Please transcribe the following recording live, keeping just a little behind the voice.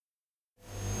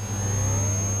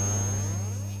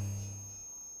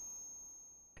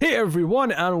Hey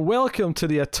everyone, and welcome to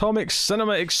the Atomic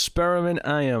Cinema Experiment.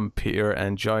 I am Peter,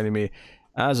 and joining me,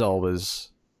 as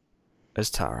always, is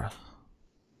Tara.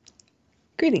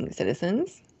 Greetings,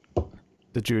 citizens.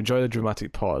 Did you enjoy the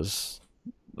dramatic pause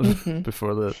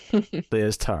before the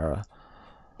is Tara?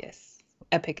 Yes,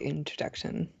 epic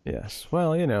introduction. Yes.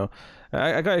 Well, you know,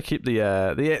 I gotta keep the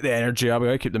energy up. I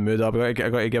gotta keep the mood up. I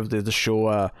gotta give the show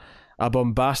a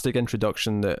bombastic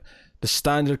introduction that the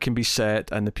standard can be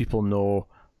set and the people know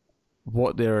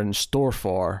what they're in store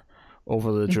for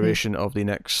over the duration of the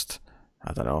next,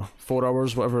 I don't know, 4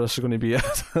 hours, whatever this is going to be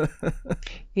at.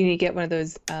 You need to get one of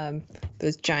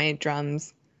those giant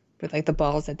drums with like the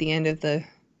balls at the end of the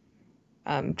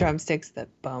drumsticks that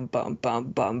bum bum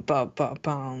bum bum bum bum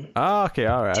bum. Ah, okay,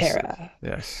 all right. Tara.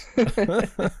 Yes.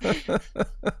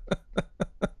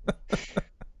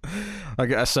 I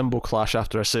get a cymbal clash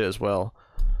after I say it as well.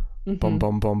 Bum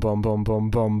bum bum bum bum bum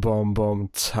bum bum bum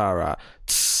Tara.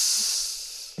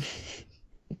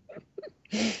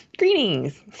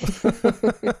 Greetings.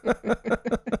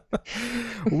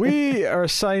 We are a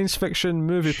science fiction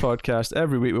movie podcast.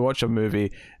 Every week we watch a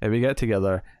movie and we get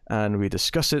together and we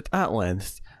discuss it at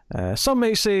length. Some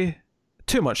may say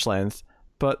too much length,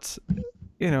 but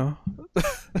you know,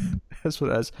 that's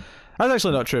what it is. That's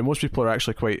actually not true. Most people are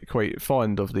actually quite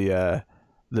fond of the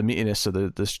meatiness of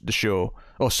the show.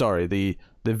 Oh, sorry, the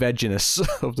vegginess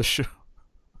of the show.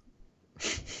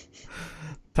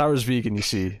 Tara's vegan, you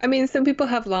see. I mean, some people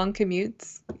have long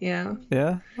commutes. Yeah.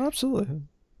 Yeah, absolutely.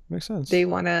 Makes sense. They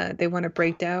wanna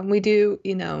break down. We do,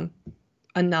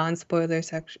 a non-spoiler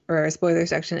section or a spoiler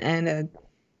section and a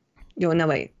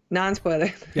non-spoiler.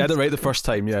 Yeah, I did it right the first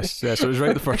time. Yes, it was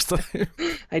right the first time.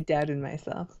 I doubted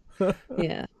myself.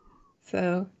 Yeah.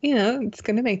 So it's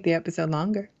gonna make the episode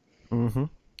longer. And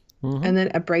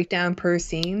then a breakdown per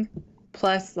scene,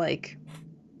 plus like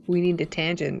we need a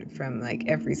tangent from like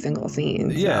every single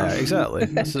scene. So. Yeah, exactly.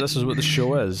 So this is what the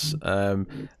show is.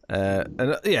 And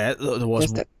yeah, there was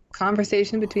just a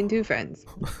conversation between two friends.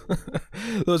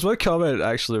 There was one comment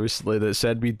actually recently that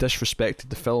said we disrespected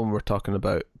the film we're talking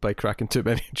about by cracking too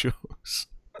many jokes.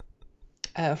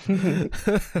 Oh.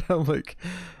 I'm like,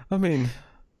 I mean,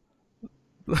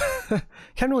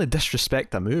 can't really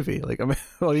disrespect a movie. Like,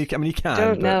 you can. I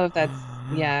don't know if that's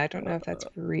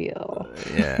real.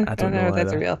 Yeah, I don't know if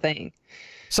that's either. a real thing.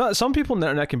 So some people on the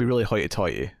internet can be really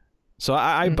hoity-toity. So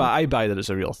I buy that it's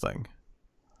a real thing.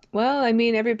 Well, I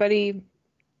mean, everybody,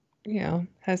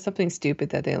 has something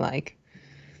stupid that they like.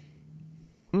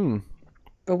 But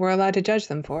we're allowed to judge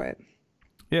them for it.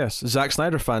 Yes, Zack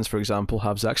Snyder fans, for example,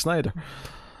 have Zack Snyder.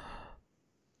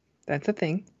 That's a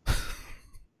thing.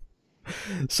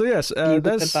 So yes, with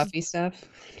the Buffy stuff.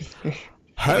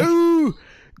 How?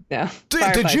 No.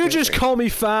 Did you just call me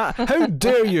fat? How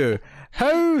dare you?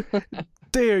 How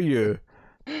dare you?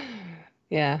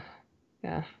 Yeah.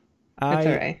 That's all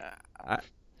right.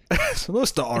 No,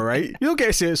 it's not all right. You don't get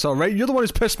to say it's all right. You're the one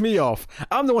who's pissed me off.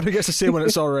 I'm the one who gets to say when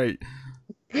it's all right.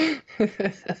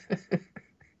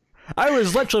 I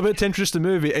was literally about to introduce the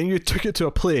movie, and you took it to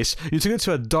a place. You took it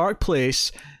to a dark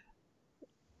place.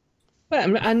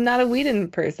 But I'm not a Whedon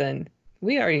person.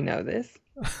 We already know this.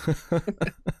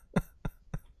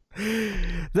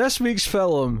 This week's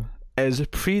film is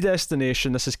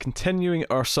Predestination. This is continuing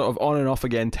our sort of on and off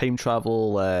again time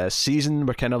travel season.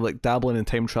 We're kind of like dabbling in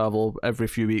time travel every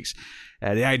few weeks.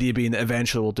 The idea being that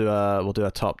eventually we'll do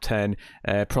a top 10,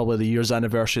 probably the year's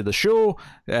anniversary of the show.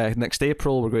 Next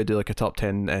April we're going to do like a top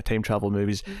 10 time travel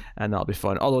movies, and that'll be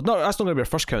fun. Although that's not going to be our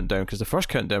first countdown, because the first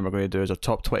countdown we're going to do is our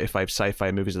top 25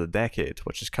 sci-fi movies of the decade,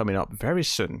 which is coming up very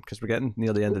soon because we're getting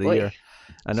near the end of the year.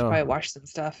 I know. Probably watch some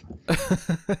stuff.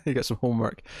 You got some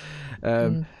homework.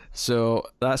 So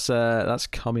that's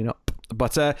coming up.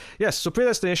 But yes, so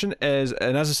Predestination is,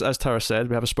 and as Tara said,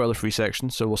 we have a spoiler-free section.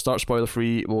 So we'll start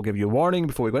spoiler-free. We'll give you a warning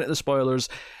before we go into the spoilers,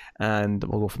 and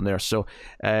we'll go from there. So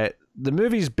the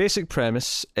movie's basic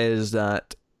premise is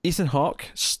that Ethan Hawke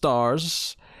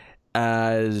stars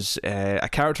as a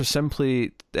character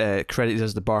simply credited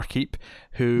as the barkeep,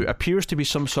 who appears to be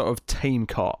some sort of time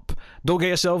cop. Don't get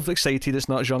yourself excited, it's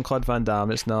not Jean-Claude Van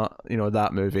Damme, it's not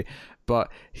that movie, but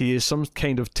he is some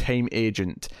kind of time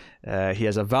agent. He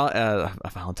has a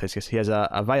Valentine's case. He has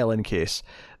a violin case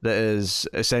that is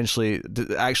essentially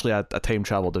actually a time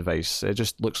travel device. It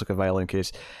just looks like a violin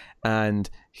case, and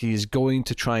he's going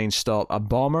to try and stop a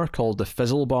bomber called the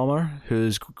Fizzle Bomber,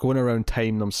 who's going around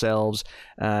time themselves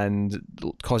and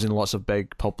causing lots of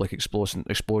big public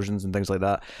explosions and things like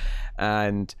that.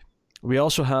 And we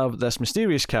also have this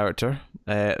mysterious character,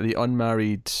 the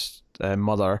unmarried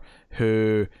mother,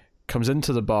 who comes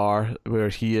into the bar where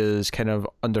he is kind of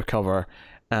undercover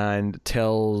and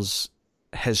tells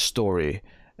his story.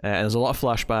 And there's a lot of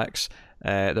flashbacks.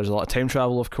 There's a lot of time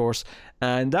travel, of course.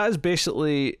 And that is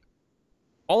basically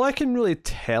all I can really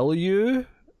tell you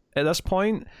at this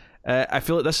point. I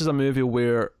feel like this is a movie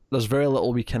where there's very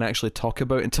little we can actually talk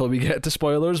about until we get to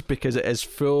spoilers, because it is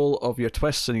full of your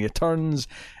twists and your turns,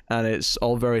 and it's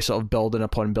all very sort of building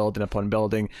upon building upon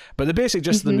building. But the basic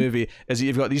gist of the movie is that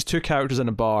you've got these two characters in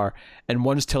a bar, and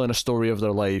one's telling a story of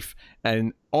their life,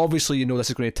 and obviously you know this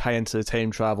is going to tie into the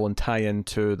time travel and tie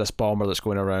into this bomber that's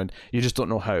going around. You just don't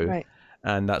know how. Right.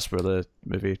 And that's where the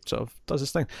movie sort of does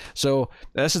its thing. So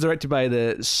this is directed by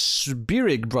the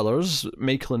Spierig brothers,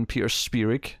 Michael and Peter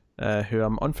Spierig, who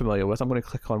I'm unfamiliar with. I'm going to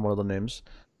click on one of their names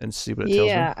and see what it tells me.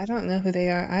 Yeah, I don't know who they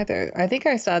are either. I think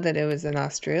I saw that it was an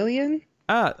Australian.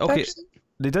 Okay. person.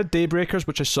 They did Daybreakers,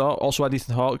 which I saw. Also had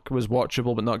Ethan Hawke, was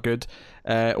watchable but not good.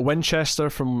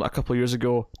 Winchester from a couple of years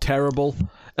ago, terrible.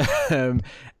 And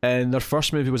their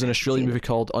first movie was an Australian movie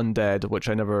called Undead, which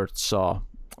I never saw.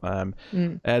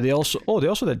 They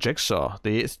also did Jigsaw,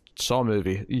 the 8th Saw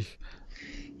movie. Eek.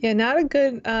 Yeah, not a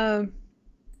good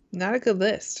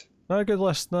list. Not a good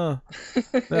list, no.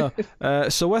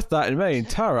 So with that in mind,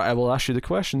 Tara, I will ask you the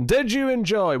question. Did you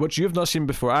enjoy, which you've not seen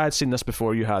before, I had seen this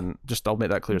before, you hadn't, just I'll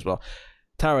make that clear as well.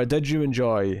 Tara, did you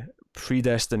enjoy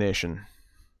Predestination?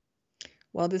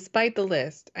 Well, despite the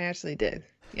list, I actually did.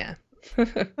 Yeah. Hey,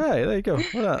 there you go.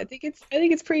 I think it's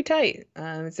pretty tight.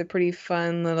 It's a pretty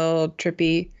fun little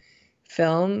trippy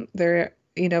film. We're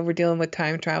dealing with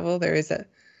time travel. There is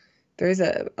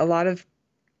a lot of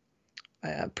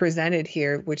presented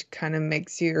here, which kind of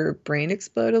makes your brain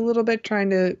explode a little bit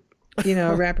trying to,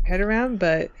 wrap your head around.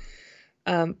 But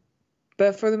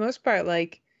for the most part,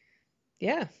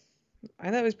 yeah, I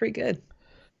thought it was pretty good.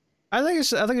 I think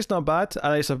it's not bad.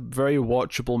 I think it's a very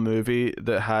watchable movie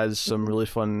that has some really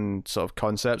fun sort of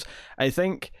concepts. I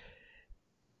think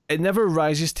it never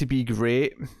rises to be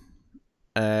great,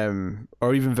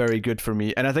 or even very good for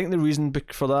me. And I think the reason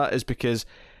for that is because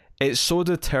it's so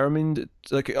determined.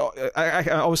 I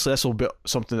obviously this will be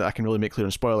something that I can really make clear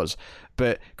in spoilers,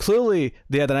 but clearly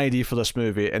they had an idea for this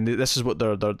movie, and this is what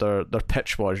their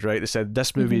pitch was, right? They said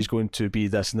this movie is going to be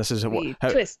this, and this is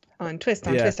twist on twist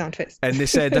on twist on twist. And they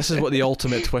said this is what the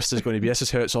ultimate twist is going to be. This is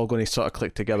how it's all going to sort of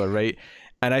click together, right?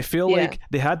 And I feel like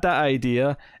they had that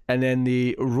idea, and then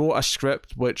they wrote a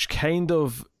script which kind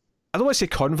of, I don't want to say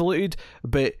convoluted,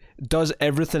 but does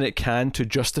everything it can to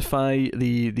justify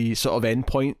the sort of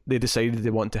endpoint they decided they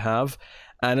want to have.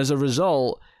 And as a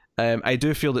result, I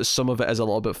do feel that some of it is a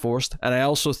little bit forced. And I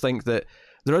also think that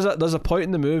there's a point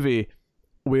in the movie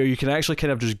where you can actually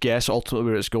kind of just guess ultimately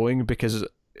where it's going, because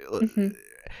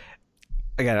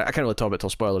again, I can't really talk about till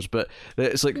spoilers, but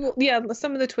it's like, yeah,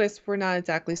 some of the twists were not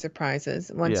exactly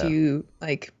surprises once you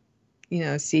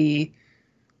see.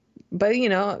 But,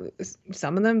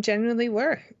 some of them genuinely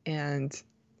were. And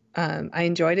I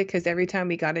enjoyed it because every time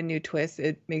we got a new twist,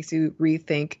 it makes you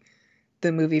rethink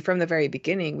the movie from the very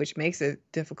beginning, which makes it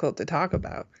difficult to talk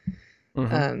about.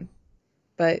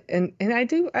 But I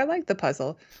like the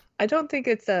puzzle. I don't think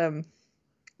it's, like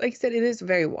you said, it is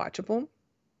very watchable.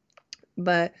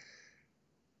 But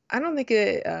I don't think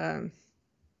it, I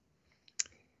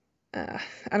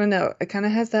don't know. It kind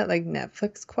of has that like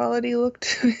Netflix quality look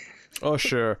to it. Oh,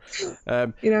 sure. You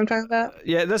know what I'm talking about?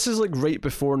 Yeah, this is like right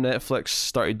before Netflix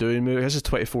started doing movies. This is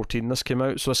 2014 this came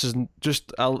out, so this is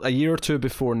just a year or two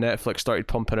before Netflix started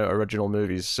pumping out original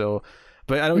movies. So,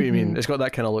 but I know what you mean. It's got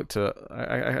that kind of look to it.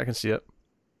 I can see it.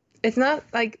 It's not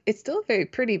like, it's still a very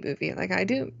pretty movie. Like, I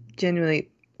do genuinely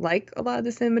like a lot of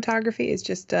the cinematography. It's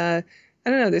just, I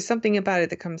don't know, there's something about it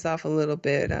that comes off a little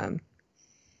bit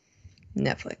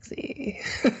Netflixy.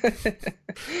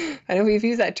 I know we've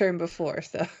used that term before,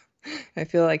 so I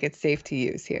feel like it's safe to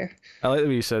use here. I like the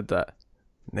way you said that.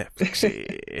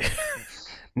 Netflixy.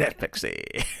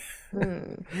 Netflixy.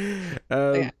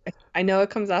 Yeah, I know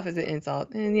it comes off as an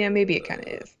insult, and yeah, maybe it kind of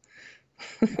is.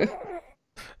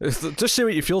 Just say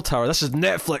what you feel, Tara. This is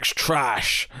Netflix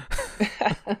trash.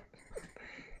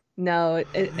 No,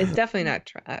 it's definitely not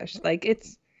trash. Like,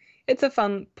 it's a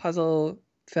fun puzzle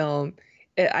film.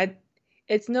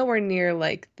 It's nowhere near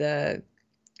like the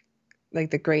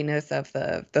greatness of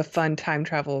the fun time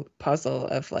travel puzzle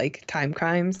of like Time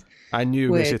Crimes. I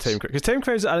knew we say Time Crimes, because Time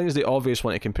Crimes I think is the obvious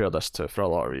one to compare this to for a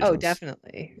lot of reasons. Oh,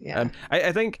 definitely, yeah.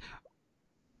 I think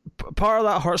part of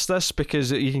that hurts this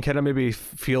because you can kind of maybe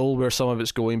feel where some of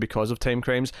it's going because of Time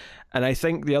Crimes, and I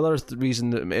think the other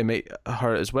reason that it might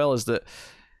hurt as well is that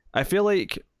I feel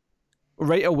like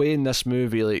right away in this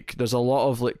movie, like, there's a lot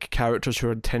of, like, characters who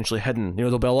are intentionally hidden. You know,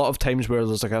 there'll be a lot of times where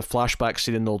there's, like, a flashback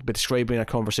scene and they'll be describing a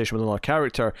conversation with another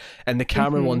character, and the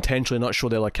camera will intentionally not show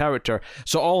the other character.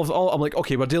 So all I'm like,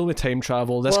 okay, we're dealing with time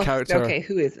travel. This character... Okay,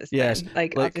 who is this Yes. then?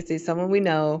 Like, obviously someone we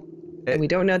know, and we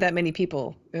don't know that many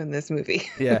people in this movie.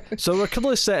 Yeah, so we're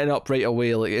clearly setting up right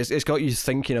away. Like, it's got you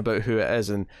thinking about who it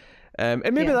is, and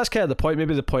maybe that's kind of the point.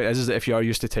 Maybe the point is that if you are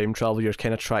used to time travel, you're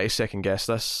kind of trying to second guess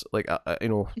this, like, you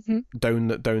know, down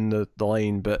the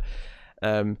line. But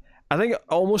I think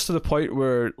almost to the point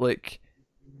where, like,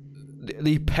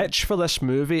 the pitch for this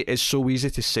movie is so easy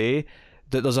to say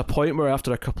that there's a point where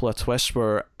after a couple of twists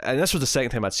where, and this was the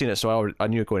second time I'd seen it, so I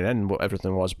knew going in what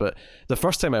everything was, but the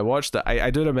first time I watched it, I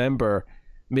do remember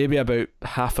maybe about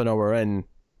half an hour in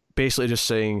basically just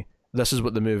saying, this is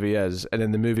what the movie is, and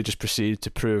then the movie just proceeded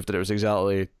to prove that it was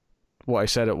exactly what I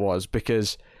said it was,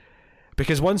 because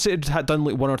once it had done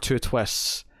like one or two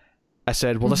twists, I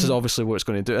said, well, this is obviously what it's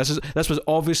going to do. This was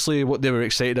obviously what they were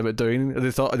excited about doing.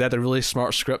 They thought they had a really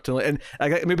smart script, and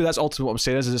maybe that's ultimately what I'm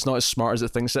saying is it's not as smart as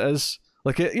it thinks it is.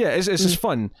 Like, it's just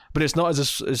fun, but it's not as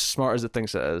smart as it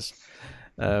thinks it is.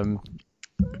 I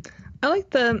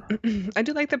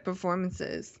do like the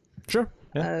performances. Sure.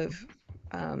 Yeah.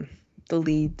 Of the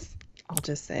leads, I'll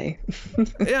just say.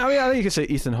 Yeah, I mean, I think you can say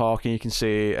Ethan Hawke and you can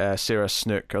say Sarah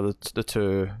Snook are the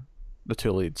two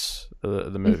leads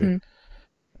of the movie.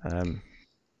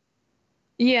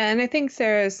 Yeah, and I think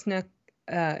Sarah Snook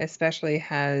especially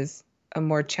has a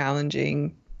more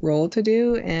challenging role to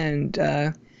do, and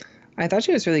I thought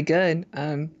she was really good.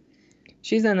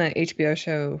 She's on a HBO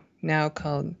show now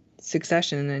called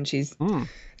Succession, and this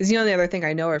is the only other thing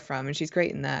I know her from, and she's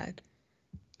great in that.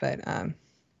 But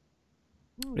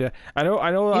yeah, I know.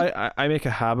 I make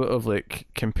a habit of, like,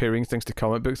 comparing things to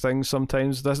comic book things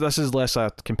sometimes. This is less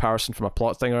a comparison from a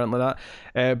plot thing or anything like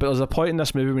that. But there's a point in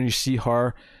this movie when you see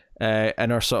her in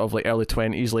her sort of like early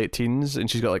 20s, late teens,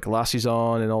 and she's got like glasses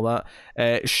on and all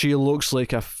that. She looks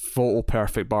like a photo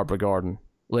perfect Barbara Gordon.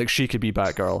 Like, she could be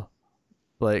Batgirl.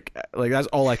 Like that's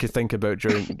all I could think about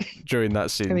during that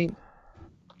scene. I mean,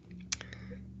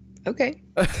 okay.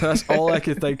 That's all I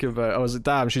could think about. I was like,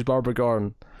 damn, she's Barbara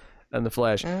Gordon in the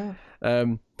flesh.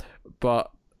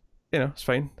 But you know, it's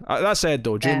fine. That said,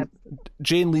 though,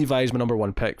 Jane Levi is my number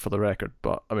one pick for the record.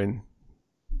 But I mean,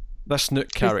 this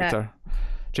Snook character,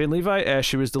 Jane Levi,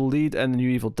 she was the lead in The New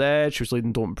Evil Dead. She was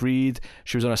leading Don't Breathe.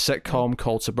 She was on a sitcom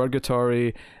called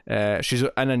Suburgatory. She's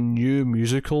in a new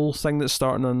musical thing that's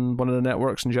starting on one of the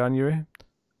networks in January.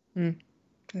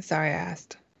 Sorry I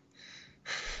asked.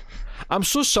 I'm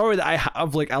so sorry that I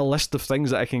have like a list of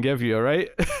things that I can give you, alright?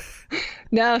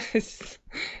 No, is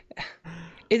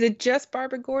it just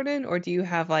Barbara Gordon, or do you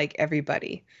have like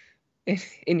everybody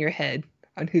in your head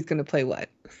on who's going to play what?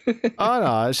 Oh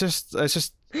no, it's just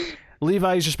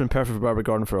Levi's just been perfect for Barbara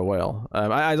Gordon for a while.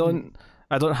 I don't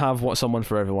have someone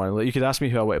for everyone. Like, you could ask me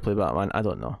who I want to play Batman. I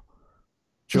don't know.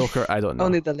 Joker, I don't know.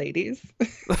 Only the ladies.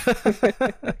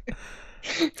 I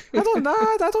don't know.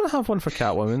 I don't have one for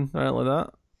Catwoman or anything like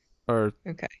that. Or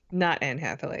okay, not Anne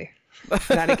Hathaway.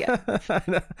 Not again.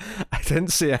 I didn't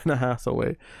say Anna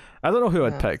Hathaway. I don't know who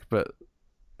I'd pick, but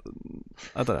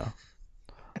I don't know.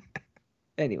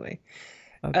 Anyway,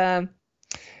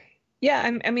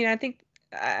 yeah. I mean, I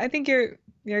think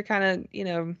you're kind of, you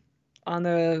know, on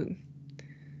the.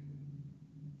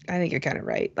 I think you're kind of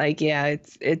right. Like, yeah,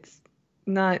 it's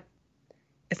not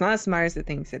as smart as it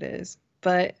thinks it is,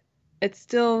 but it's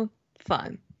still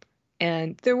fun.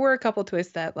 And there were a couple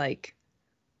twists that I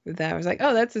was like,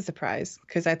 oh, that's a surprise,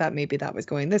 because I thought maybe that was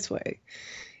going this way.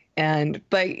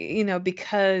 But you know,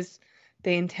 because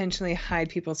they intentionally hide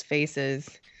people's faces,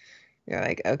 you're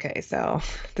like, okay, so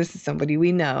this is somebody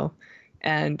we know.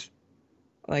 And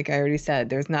like I already said,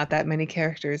 there's not that many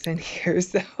characters in here,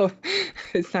 so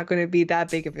it's not going to be that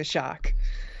big of a shock.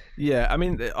 Yeah, I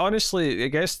mean, honestly, I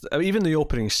guess even the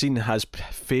opening scene has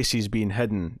faces being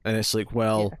hidden, and it's like,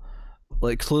 well... Yeah.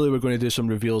 Like, clearly we're going to do some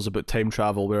reveals about time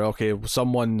travel where, okay,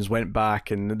 someone's went back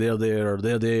and they're there,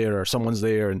 or someone's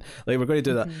there, and like, we're going to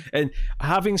do that. And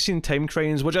having seen Time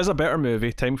Crimes, which is a better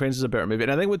movie, Time Crimes is a better movie,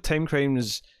 and I think what Time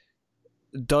Crimes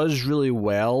does really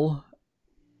well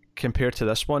compared to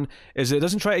this one is it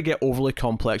doesn't try to get overly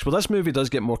complex. Well, this movie does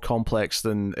get more complex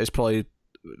than it's probably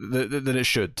than it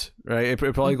should, right? It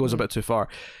probably goes a bit too far.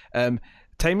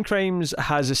 Time Crimes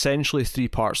has essentially 3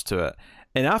 parts to it.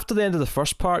 And after the end of the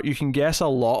first part, you can guess a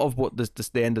lot of what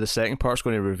the end of the second part is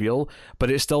going to reveal, but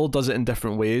it still does it in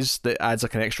different ways that adds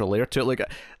like an extra layer to it. Like,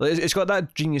 it's got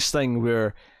that genius thing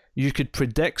where you could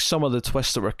predict some of the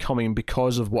twists that were coming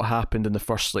because of what happened in the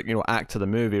first, like, act of the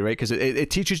movie, right? Because it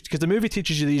teaches, because the movie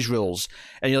teaches you these rules,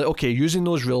 and you're like, okay, using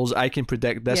those rules, I can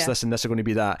predict this, this, and this are going to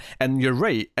be that, and you're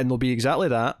right, and they'll be exactly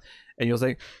that, and you'll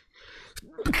think,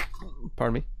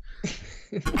 pardon me,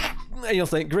 and you'll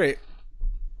think, great.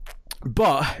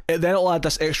 But then it'll add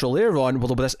this extra layer on, well,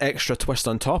 there'll be this extra twist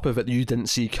on top of it that you didn't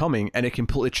see coming, and it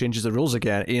completely changes the rules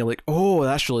again. And you're like, oh,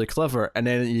 that's really clever. And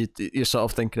then you're sort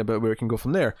of thinking about where it can go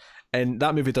from there. And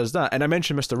that movie does that. And I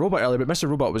mentioned Mr. Robot earlier, but Mr.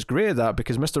 Robot was great at that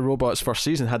because Mr. Robot's first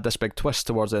season had this big twist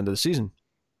towards the end of the season.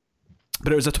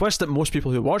 But it was a twist that most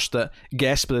people who watched it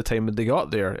guessed by the time that they got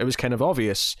there. It was kind of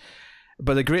obvious.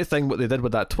 But the great thing what they did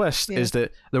with that twist is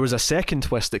that there was a second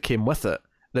twist that came with it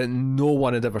that no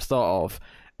one had ever thought of.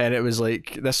 And it was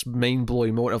like this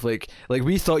mind-blowing moment of like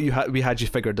we thought we had you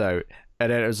figured out,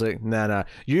 and then it was like, nah,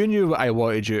 you knew what I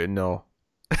wanted you to know.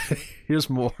 Here's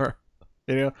more,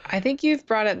 I think you've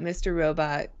brought up Mr.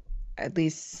 Robot at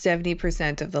least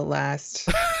 70% of the last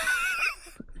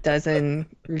dozen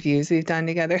reviews we've done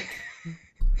together,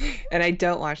 and I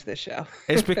don't watch this show.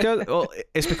 It's because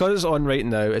it's on right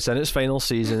now. It's in its final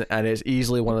season, and it's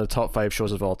easily one of the top 5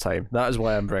 shows of all time. That is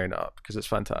why I'm bringing it up, because it's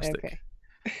fantastic. Okay.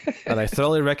 And I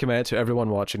thoroughly recommend it to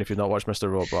everyone watching if you've not watched Mr.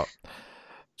 Robot.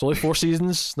 It's only 4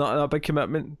 seasons, not a big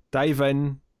commitment. Dive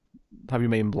in, have your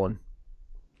mind blown.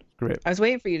 Great. I was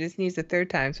waiting for you to sneeze a third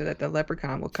time so that the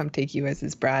leprechaun will come take you as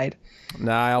his bride.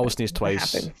 Nah, I always sneeze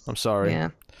twice. I'm sorry.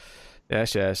 Yeah.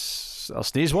 Yes. I'll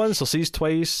sneeze once, I'll sneeze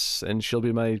twice, and she'll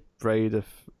be my bride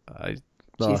if I...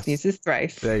 She sneezes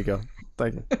thrice. There you go.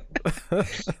 Thank you.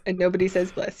 And nobody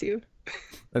says bless you.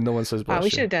 And no one says bless you.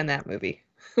 We should have done that movie.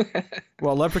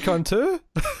 Well, Leprechaun 2?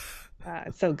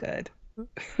 It's so good.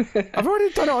 I've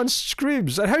already done it on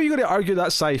Screams. And how are you going to argue that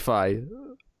sci-fi?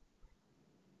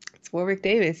 It's Warwick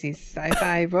Davis. He's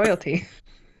sci-fi royalty.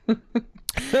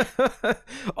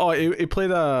 Oh, he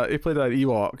played an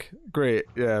Ewok. Great.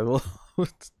 Yeah. Well,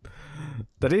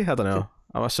 did he? I don't know.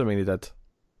 I'm assuming he did.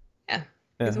 Yeah.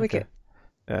 He's wicked.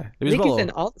 Yeah. He was he's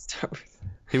in all the Star Wars.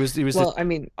 He was. Well, I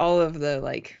mean, all of the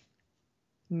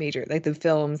major, the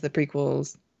films, the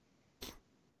prequels.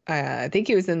 I think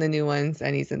he was in the new ones,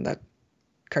 and he's in the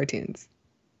cartoons.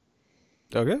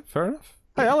 Okay, fair enough.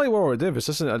 Hey, I like Warwick Davis.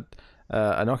 This isn't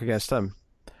a knock against him.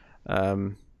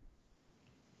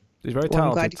 He's very talented.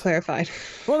 I'm glad you clarified.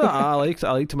 Well, no, I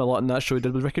liked him a lot in that show he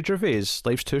did with Ricky Gervais.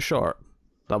 Life's Too Short.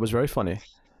 That was very funny.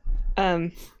 Yeah.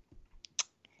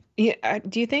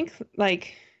 Do you think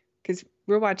because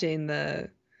we're watching the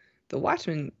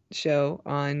Watchmen show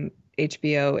on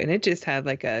HBO, and it just had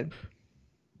an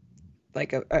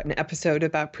episode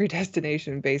about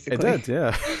predestination, basically. It did,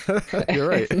 yeah. You're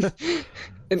right. And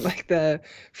the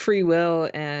free will,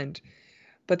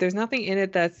 but there's nothing in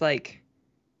it that's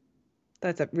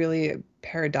really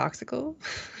paradoxical.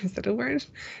 Is that a word?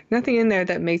 Nothing in there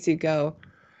that makes you go,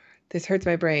 this hurts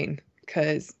my brain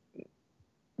because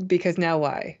now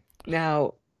why?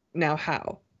 Now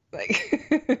how?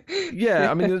 Yeah,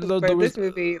 I mean, there was this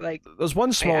movie, there's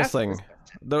one small thing.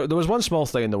 There was one small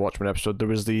thing in the Watchmen episode. There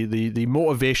was the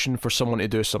motivation for someone to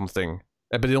do something,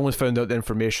 but they only found out the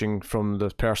information from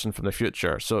the person from the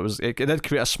future. So it did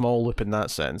create a small loop in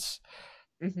that sense.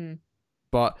 Mm-hmm.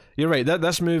 But you're right.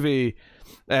 This movie,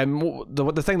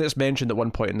 the thing that's mentioned at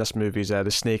one point in this movie is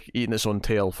the snake eating its own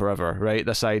tail forever. Right?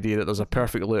 This idea that there's a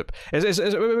perfect loop. We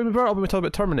brought up when we talked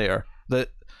about Terminator that.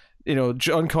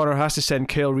 John Connor has to send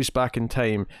Kyle Reese back in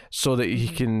time so that he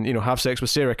can, have sex with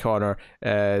Sarah Connor,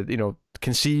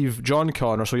 conceive John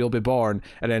Connor so he'll be born,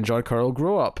 and then John Connor will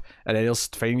grow up, and then he'll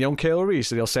find young Kyle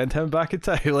Reese and he'll send him back in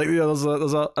time. There's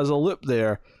a loop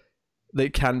there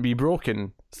that can't be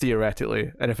broken,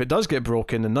 theoretically. And if it does get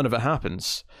broken, then none of it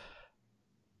happens.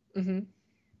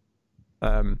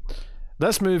 Mm-hmm.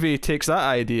 This movie takes that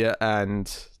idea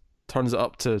and turns it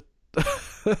up to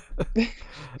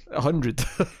 100.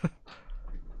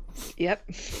 Yep.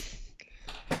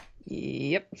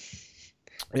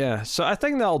 Yeah, so I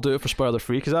think that'll do it for spoiler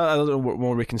free, because I don't know what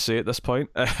more we can say at this point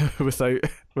without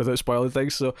spoiling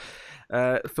things. So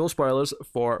full spoilers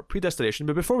for Predestination.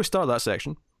 But before we start that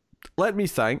section, let me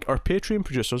thank our Patreon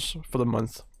producers for the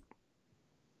month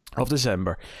of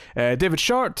December. David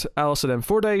Short, Alison M.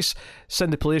 Fordyce,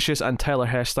 Cindy Palacios, and Tyler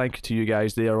Hess. Thank you to you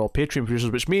guys. They are all Patreon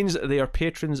producers, which means they are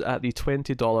patrons at the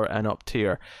 $20 and up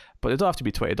tier. But they don't have to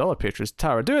be $20 patrons.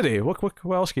 Tara, do they? What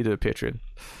else can you do with Patreon?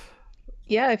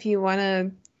 Yeah, if you want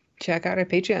to check out our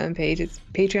Patreon page, it's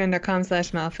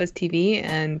patreon.com/MalfuzzTV,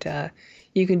 and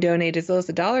you can donate as low as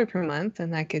 $1 per month,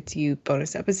 and that gets you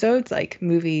bonus episodes like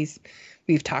movies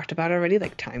we've talked about already,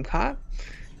 like Time Cop,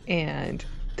 and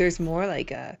there's more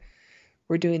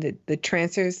we're doing the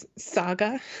Trancers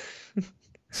saga.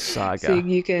 Saga. So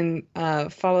you can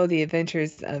follow the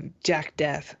adventures of Jack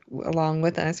Death along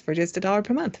with us for just $1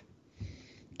 per month.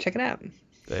 Check it out.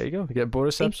 There you go. You get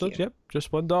bonus episodes. Yep,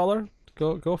 just $1.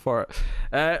 Go for it.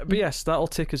 But yes, that'll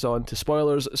take us on to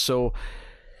spoilers. So,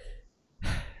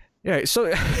 yeah. So,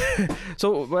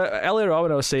 earlier on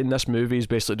when I was saying this movie is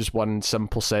basically just one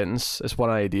simple sentence. It's one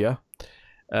idea.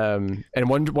 And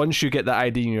once you get that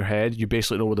idea in your head, you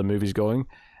basically know where the movie's going.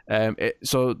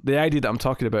 So the idea that I'm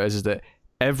talking about is that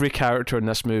every character in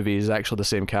this movie is actually the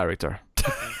same character.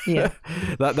 Yeah.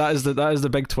 that is the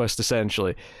big twist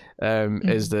essentially.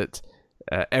 Is that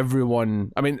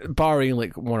everyone, I mean, barring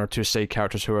like one or two side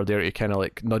characters who are there to kind of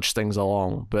like nudge things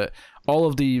along, but all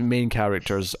of the main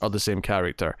characters are the same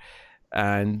character,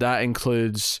 and that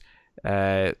includes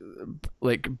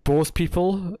like both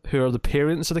people who are the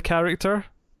parents of the character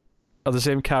are the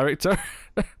same character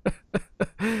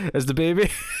as the baby.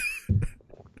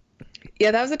 Yeah,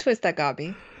 that was a twist that got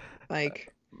me.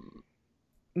 Like,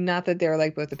 not that they're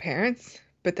like both the parents,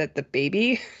 but that the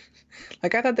baby,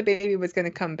 like I thought the baby was going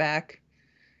to come back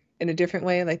in a different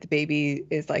way. Like the baby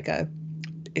is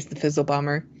is the fizzle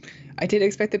bomber. I did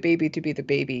expect the baby to be the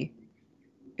baby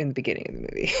in the beginning of the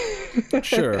movie.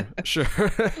 Sure.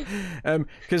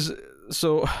 Because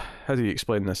so how do you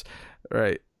explain this?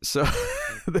 Right. So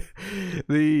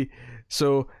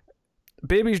so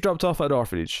baby's dropped off at an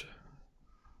orphanage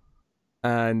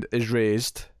and is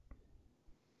raised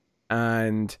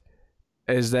and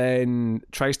is then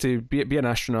tries to be an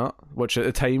astronaut, which at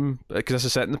the time, because this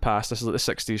is set in the past, this is like the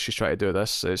 60s, she's trying to do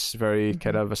this. It's very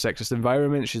kind of a sexist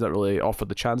environment. She's not really offered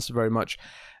the chance very much.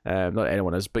 Not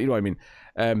anyone is, but you know what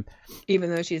I mean. Even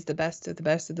though she's the best of the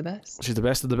best of the best. She's the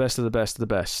best of the best of the best of the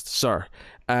best, sir.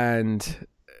 And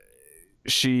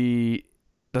she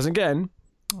doesn't get in,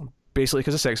 basically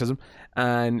because of sexism,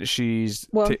 and she's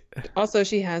also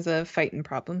she has a fighting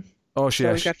problem. Oh, she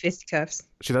always got fisticuffs.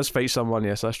 She does fight someone.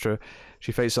 Yes, that's true.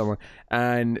 She fights someone,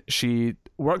 and she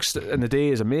works in the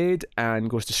day as a maid and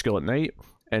goes to school at night.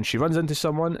 And she runs into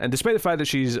someone, and despite the fact that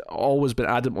she's always been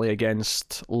adamantly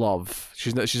against love,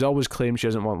 she's always claimed she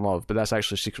doesn't want love, but that's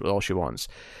actually secretly all she wants.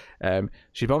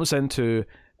 She bumps into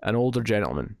an older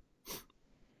gentleman,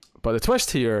 but the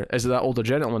twist here is that older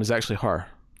gentleman is actually her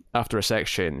after a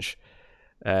sex change,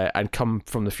 and come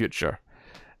from the future.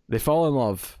 They fall in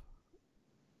love,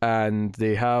 and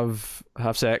they have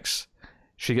sex.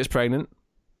 She gets pregnant,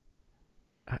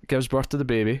 gives birth to the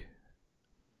baby.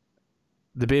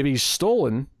 The baby's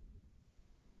stolen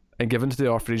and given to the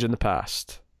orphanage in the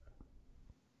past.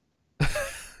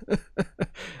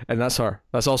 And that's her.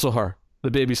 That's also her.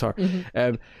 The baby's her.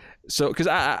 Mm-hmm. So, because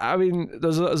I mean,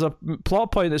 there's a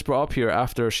plot point that's brought up here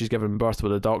after she's given birth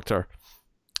with a doctor.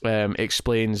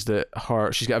 Explains that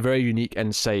she's got a very unique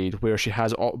inside where she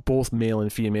has both male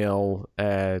and female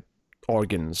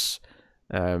organs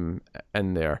in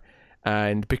there.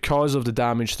 And because of the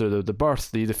damage through the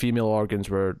birth, the female organs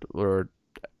were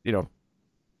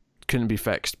couldn't be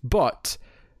fixed. But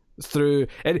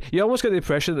and you almost get the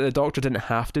impression that the doctor didn't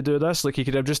have to do this. Like he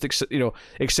could have just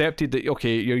accepted that,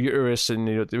 okay, your uterus and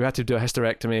we had to do a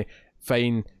hysterectomy.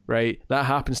 Fine, right? That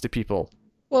happens to people.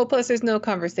 Well, plus there's no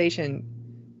conversation,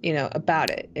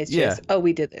 about it. It's just, oh,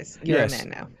 we did this. You're a man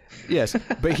now. Yes,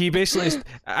 but he basically,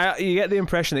 you get the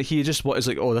impression that he just is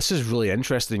like, oh, this is really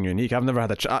interesting and unique. I've never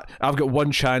had I've got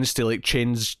one chance to like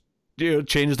change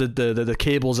the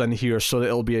cables in here so that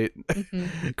it'll be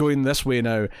going this way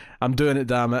now. I'm doing it,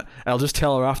 damn it. I'll just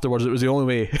tell her afterwards it was the only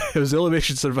way. It was the only way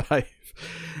she'd survive.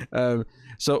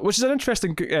 So, which is an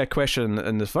interesting question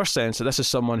in the first sense, that this is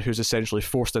someone who's essentially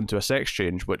forced into a sex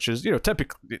change, which is,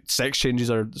 typically sex changes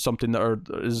are something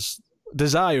that is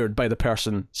desired by the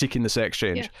person seeking the sex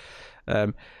change.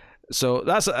 Yeah. So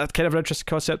that's a kind of an interesting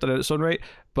concept in its own right.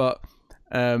 But,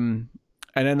 and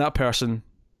then that person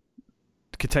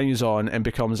continues on and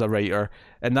becomes a writer,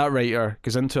 and that writer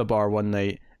goes into a bar one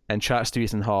night and chats to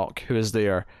Ethan Hawke, who is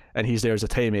there, and he's there as a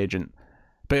time agent.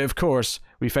 But of course,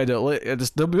 we find out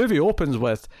the movie opens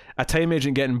with a time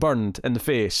agent getting burned in the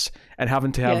face and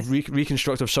having to have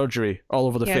reconstructive surgery all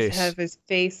over the face. He has to have his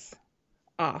face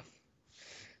off.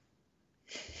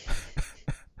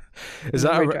 Is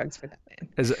that drugs for that man.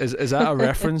 Is that a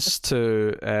reference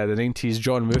to the 90s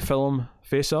John Woo film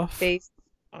Face Off? Face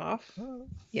Off?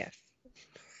 Yes.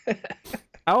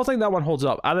 I don't think that one holds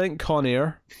up. I think Con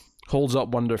Air holds up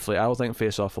wonderfully. I don't think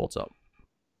Face Off holds up.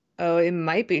 Oh, it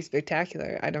might be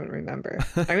spectacular. I don't remember.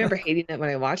 I remember hating it when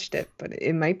I watched it, but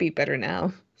it might be better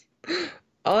now.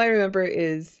 All I remember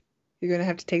is you're going to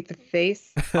have to take the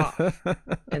face off,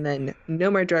 and then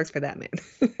no more drugs for that man.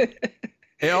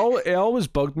 it always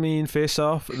bugged me in Face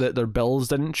Off that their bills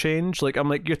didn't change. Like, I'm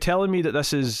like, you're telling me that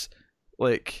this is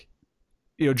like,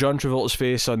 John Travolta's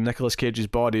face on Nicolas Cage's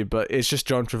body, but it's just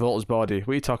John Travolta's body. What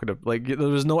are you talking about? Like, there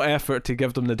was no effort to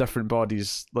give them the different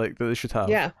bodies like that they should have.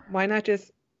 Yeah, why not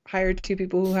just hire two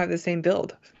people who have the same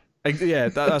build? Yeah,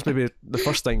 that's maybe the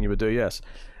first thing you would do. Yes,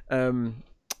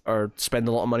 or spend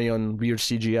a lot of money on weird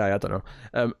CGI. I don't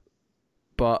know.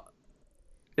 But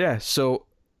yeah, so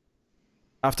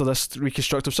after this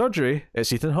reconstructive surgery,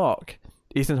 it's Ethan Hawke.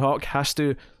 Ethan Hawke has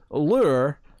to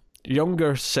lure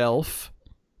younger self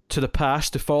to the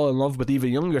past to fall in love with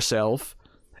even younger self,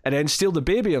 and then steal the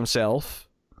baby himself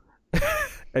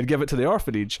and give it to the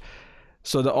orphanage,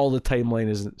 so that all the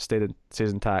timeline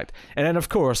stays intact. And then, of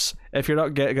course, if you're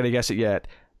not going to guess it yet,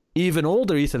 even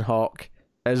older Ethan Hawke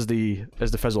is the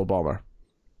Fizzle bomber,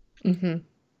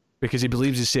 because he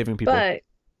believes he's saving people. But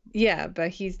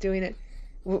he's doing it.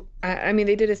 Well, I mean,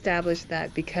 they did establish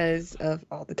that because of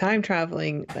all the time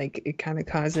traveling, like, it kind of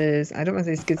causes, I don't want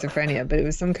to say schizophrenia, but it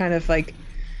was some kind of like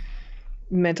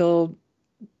mental,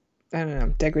 I don't know,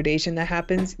 degradation that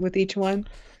happens with each one.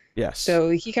 Yes. So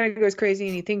he kind of goes crazy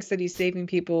and he thinks that he's saving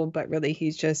people, but really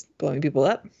he's just blowing people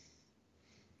up.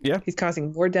 Yeah. He's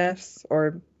causing more deaths,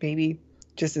 or maybe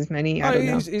just as many. I don't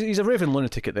know. He's a raving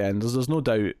lunatic at the end. There's no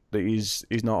doubt that he's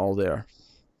not all there.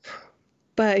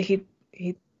 But he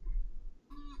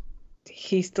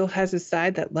still has a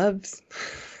side that loves.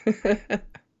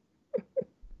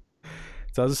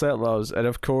 So as I said, loves, and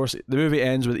of course the movie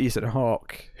ends with Ethan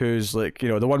Hawke, who's like,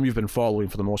 the one we've been following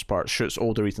for the most part, shoots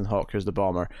older Ethan Hawke, who's the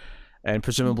bomber, and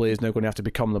presumably is now going to have to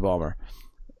become the bomber.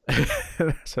 We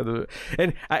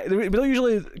don't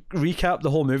usually recap the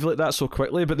whole movie like that so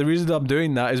quickly, but the reason I'm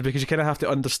doing that is because you kind of have to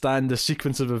understand the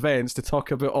sequence of events to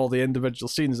talk about all the individual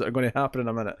scenes that are going to happen in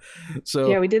a minute. So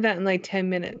yeah, we did that in like 10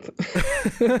 minutes.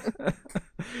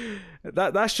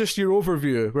 That's just your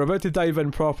overview. We're about to dive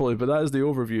in properly, but that is the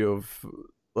overview of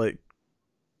like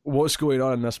what's going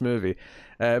on in this movie.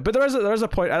 But there is a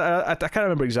point. I can't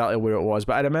remember exactly where it was,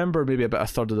 but I remember maybe about a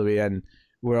third of the way in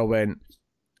where I went,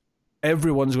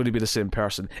 everyone's going to be the same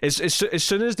person. As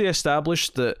soon as they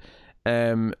established that,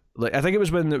 like, I think it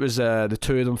was when it was the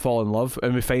two of them fall in love,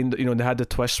 and we find that, they had the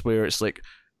twist where it's like,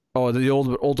 oh, the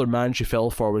older man she fell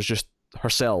for was just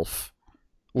herself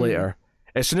later.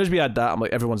 As soon as we had that, I'm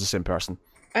like, everyone's the same person.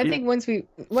 I think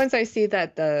once I see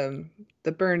that the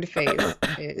burned face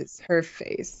is her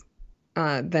face,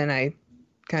 then I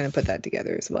kind of put that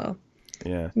together as well.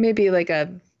 Yeah. Maybe like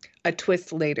a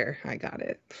twist later, I got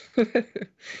it.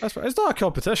 That's right. It's not a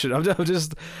competition.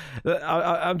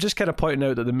 I'm just kind of pointing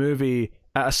out that the movie,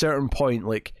 at a certain point,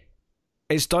 like,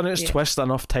 it's done its twist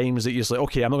enough times that you're just like,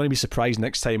 okay, I'm not going to be surprised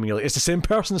next time. And you're like, it's the same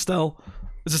person still.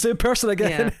 It's the same person again.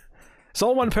 Yeah. It's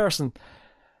all one person.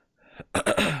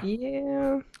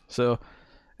 Yeah. So,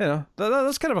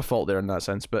 that's kind of a fault there in that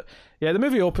sense. But yeah, the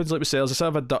movie opens, like we say,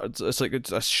 it's like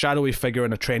a shadowy figure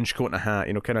in a trench coat and a hat,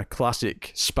 kind of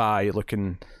classic spy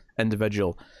looking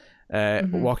individual,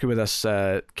 walking with this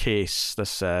case,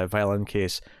 this violin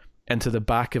case, into the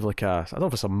back of like I don't know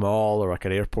if it's a mall or like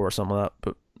an airport or something like that,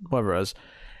 but whatever it is.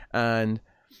 And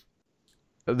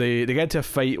they get into a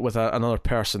fight with another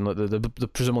person, like the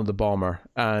presumably the bomber,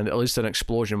 and at least an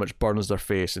explosion which burns their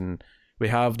face, and we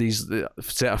have these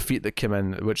set of feet that come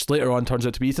in, which later on turns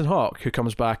out to be Ethan Hawke, who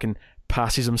comes back and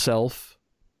passes himself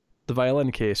the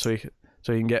violin case so he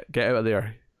can get out of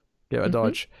there, get out of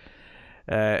Dodge.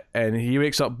 And he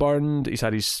wakes up burned. He's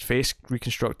had his face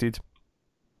reconstructed,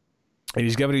 and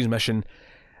he's given his mission,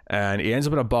 and he ends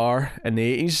up in a bar in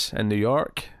the 80s in New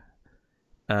York,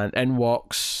 and in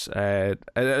walks at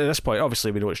this point, obviously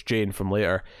we know it's Jane from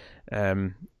later,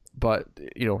 but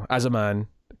as a man,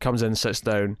 comes in, sits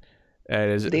down,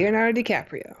 and is Leonardo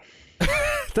DiCaprio.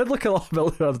 Did look a lot of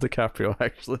Leonardo DiCaprio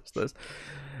actually.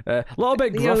 A little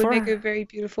bit gruffer. Leo would make a very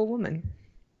beautiful woman.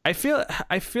 I feel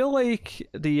like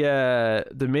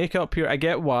the makeup here, I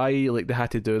get why like they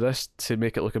had to do this to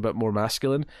make it look a bit more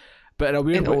masculine, but in a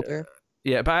weird way.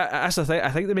 Yeah, but that's the thing.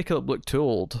 I think they make it look too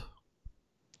old.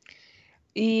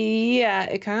 Yeah,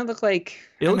 it kind of looked like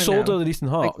it looks older than Ethan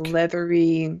Hawke. Like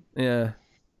leathery. Yeah.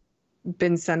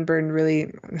 Been sunburned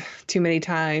really too many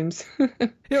times.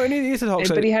 And Ethan Hawke,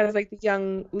 but he has like the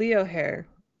young Leo hair.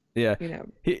 Yeah.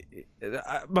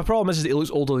 My problem is that he looks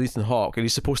older than Ethan Hawke, and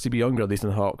he's supposed to be younger than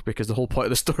Ethan Hawke because the whole point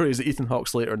of the story is that Ethan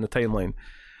Hawke's later in the timeline.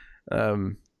 I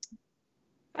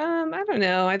don't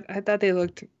know. I thought they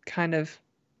looked kind of.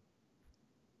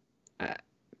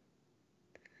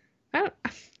 I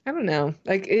don't know.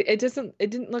 Like it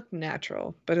didn't look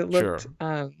natural, but it looked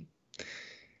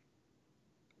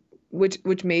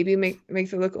which maybe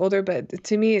makes it look older, but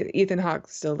to me Ethan Hawke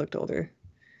still looked older.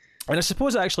 And I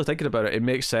suppose actually thinking about it, it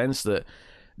makes sense that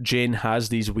Jane has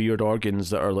these weird organs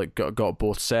that are like got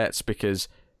both sets, because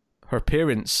her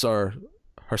parents are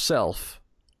herself.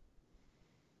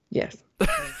 Yes.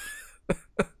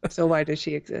 So why does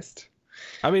she exist?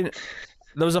 I mean,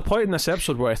 there was a point in this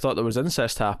episode where I thought there was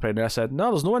incest happening, and I said,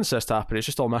 no, there's no incest happening, it's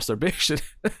just all masturbation.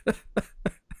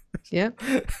 Yeah.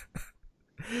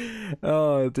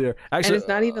 Oh dear. Actually, and it's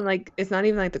not even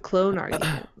like the clone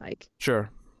argument. Like, sure,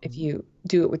 if you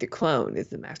do it with your clone, is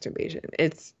the masturbation.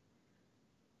 It's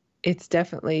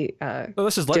definitely well,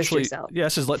 this is literally just yourself. Yeah,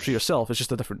 this is literally yourself. It's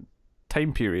just a different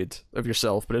time period of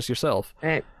yourself, but it's yourself.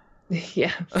 Right.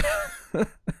 Yeah.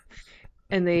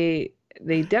 And they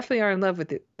definitely are in love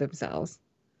with themselves,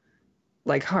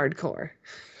 like hardcore.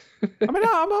 I mean,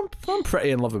 I'm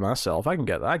pretty in love with myself. I can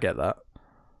get that. I get that.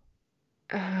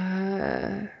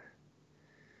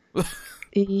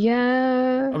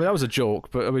 Yeah. I mean, that was a joke,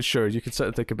 but I mean, sure, you could sit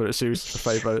and think about it seriously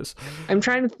for 5 minutes. I'm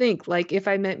trying to think, like, if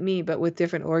I met me, but with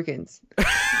different organs.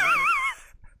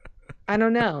 I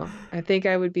don't know. I think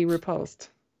I would be repulsed.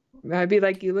 I'd be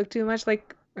like, you look too much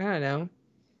like, I don't know,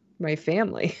 my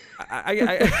family.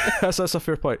 That's a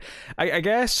fair point. I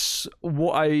guess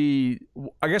what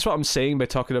I'm saying by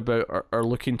talking about are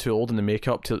looking too old in the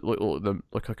makeup to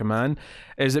look like a man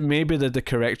is that maybe the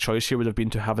correct choice here would have been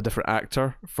to have a different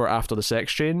actor for after the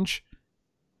sex change.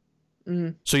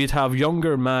 Mm. So you'd have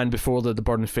younger man before the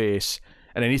burned face,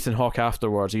 and then Ethan Hawke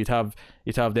afterwards. You'd have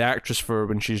the actress for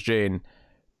when she's Jane,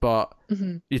 but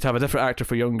you'd have a different actor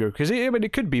for younger, because I mean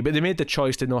it could be, but they made the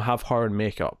choice to not have her in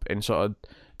makeup and sort of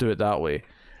do it that way.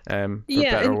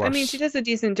 Yeah, and I mean she does a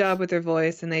decent job with her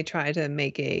voice, and they try to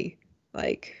make they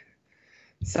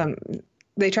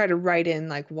try to write in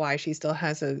like why she still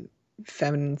has a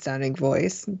feminine sounding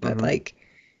voice, but like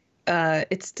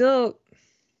it's still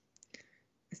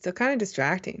kind of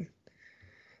distracting.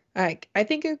 Like, I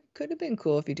think it could have been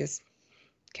cool if you just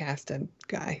cast a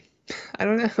guy. I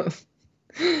don't know.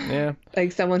 Yeah.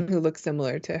 Like someone who looks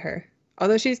similar to her.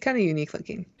 Although she's kind of unique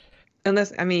looking.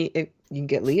 Unless, I mean, you can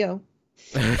get Leo.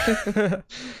 Yeah,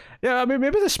 I mean,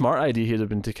 maybe the smart idea here would have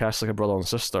been to cast like a brother and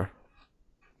sister.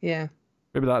 Yeah.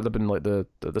 Maybe that would have been like the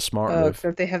smart move. Oh,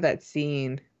 except they have that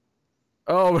scene.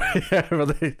 Oh, yeah, where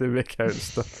they make out and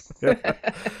stuff. Yeah.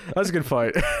 That's a good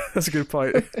point. That's a good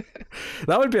point.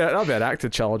 That'd be an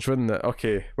acting challenge, wouldn't it?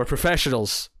 Okay, we're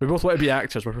professionals. We both want to be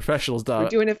actors. We're professionals, damn We're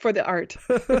it. doing it for the art.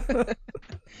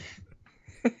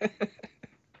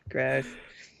 Gross.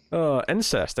 Oh,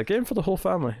 incest. A game for the whole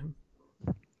family.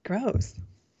 Gross.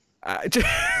 Do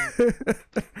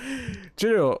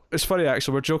you know, it's funny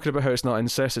actually, we're joking about how it's not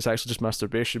incest, it's actually just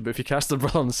masturbation, but if you cast the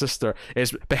brother and sister,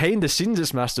 it's behind the scenes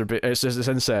it's it's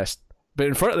incest, but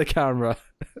in front of the camera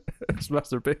it's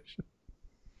masturbation.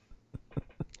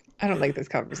 I don't like this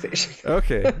conversation.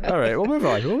 Okay, alright, we'll move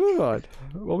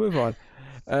on.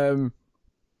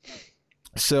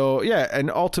 So yeah, and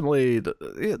ultimately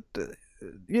the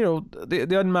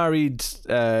unmarried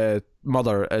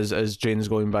mother, as Jane's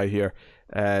going by here,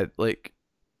 like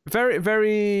very,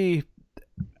 very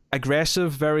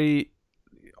aggressive, very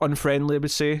unfriendly, I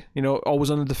would say. You know, always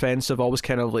on the defensive, always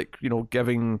kind of like, you know,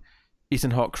 giving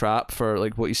Ethan Hawke crap for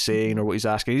like what he's saying or what he's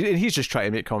asking. And he's just trying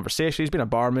to make conversation. He's been a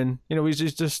barman, you know, he's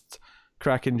just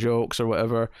cracking jokes or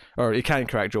whatever, or he can't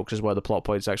crack jokes is what the plot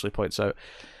points actually points out.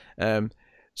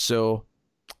 So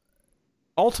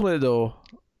ultimately though,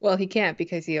 well, he can't,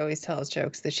 because he always tells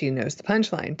jokes that she knows the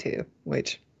punchline to,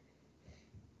 which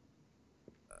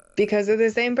because of the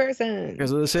same person.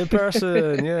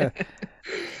 Yeah.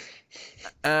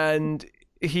 And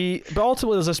but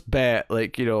ultimately there's this bet,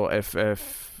 like, you know, if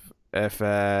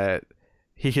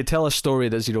he could tell a story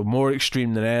that's, you know, more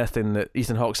extreme than anything that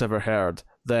Ethan Hawke's ever heard,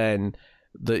 then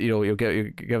that, you know, you'll give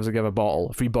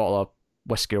a free bottle of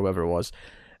whiskey or whatever it was.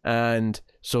 And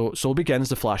so begins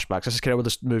the flashbacks. This is kind of where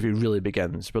this movie really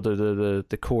begins, where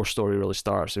the core story really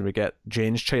starts, and we get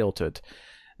Jane's childhood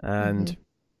and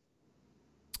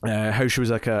how she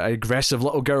was like an aggressive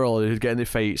little girl who'd get into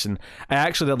fights. And I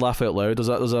actually did laugh out loud.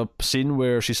 There's a scene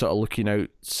where she's sort of looking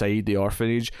outside the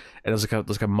orphanage, and there's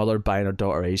like a mother buying her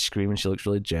daughter ice cream, and she looks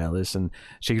really jealous, and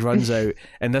she runs out,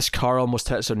 and this car almost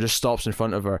hits her and just stops in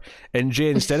front of her, and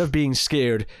Jane, instead of being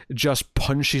scared, just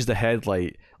punches the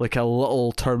headlight like a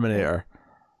little Terminator.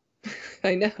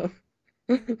 I know.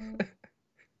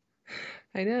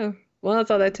 I know. Well, that's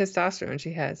all that testosterone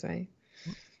she has, right?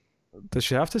 Does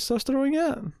she have testosterone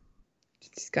yet?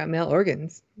 She's got male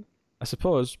organs, I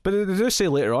suppose. But they do say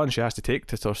later on she has to take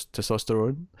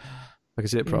testosterone. If I can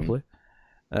say it properly.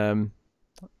 I don't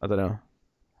know.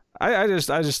 I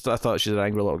thought she's an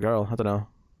angry little girl. I don't know.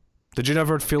 Did you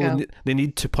never feel the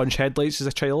need to punch headlights as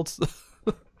a child?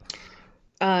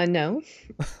 No.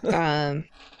 Um,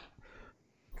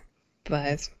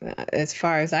 but as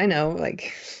far as I know,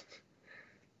 like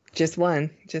just one,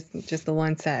 just the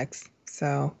one sex.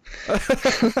 So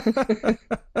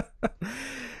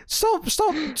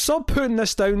stop putting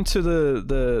this down to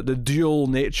the dual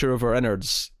nature of our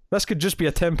innards. This could just be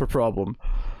a temper problem.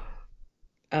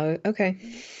 Oh, okay.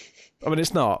 I mean,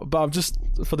 it's not, but I'm just,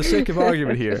 for the sake of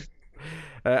argument here.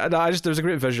 There's a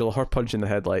great visual, her punching the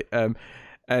headlight. And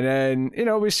then,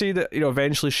 we see that,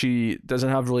 eventually she doesn't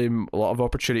have really a lot of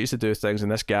opportunities to do things.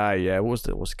 And this guy, what was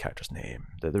the character's name?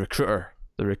 The recruiter,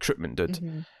 the recruitment dude.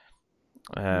 Mm-hmm.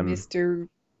 Mr.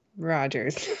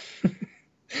 Rogers. I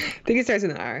think it starts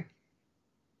with an R.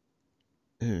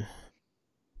 There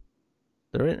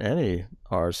ain't any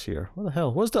R's here. What the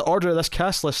hell? What's the order of this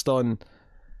cast list on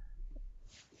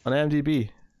IMDb?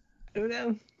 I don't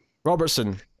know.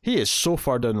 Robertson. He is so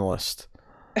far down the list.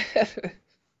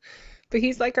 But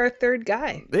he's like our third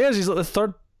guy. He is. He's like the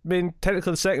third main,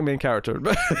 technically the second main character.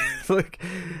 But like,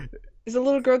 is the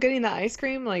little girl getting the ice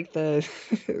cream like the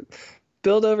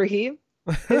build over he?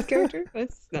 His character?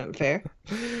 That's not fair.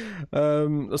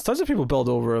 There's tons of people build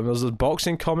over him. There's a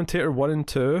boxing commentator 1 and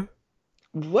 2.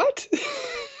 What?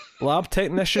 Lab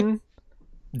technician,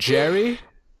 Jerry,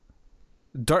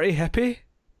 dirty hippie.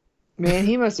 Man,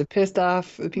 he must have pissed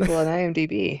off the people on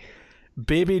IMDb.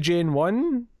 Baby Jane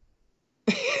 1.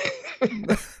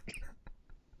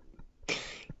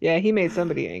 Yeah, he made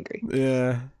somebody angry.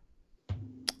 Yeah.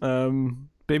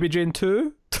 Baby Jane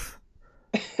 2.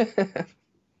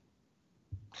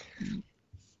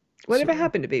 Whatever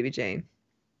happened to Baby Jane?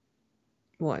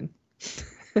 1.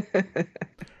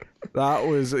 That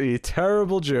was a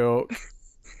terrible joke.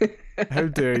 How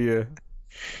dare you?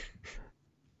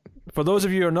 For those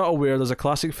of you who are not aware, there's a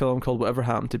classic film called Whatever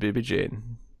Happened to Baby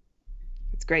Jane.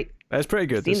 It's great. It's pretty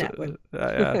good. I've seen that one.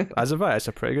 As have I. It's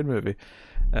a pretty good movie.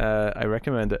 I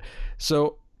recommend it.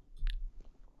 So,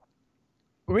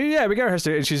 we get her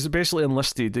history, and she's basically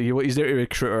enlisted. He's there to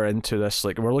recruit her into this.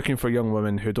 Like, we're looking for young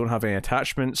women who don't have any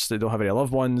attachments, they don't have any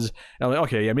loved ones. And I'm like,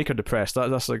 okay, yeah, make her depressed.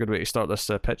 That's a good way to start this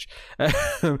pitch.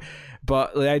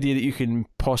 But the idea that you can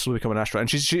possibly become an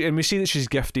astronaut, and and we see that she's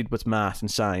gifted with math and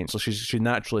science, so she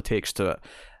naturally takes to it.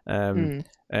 And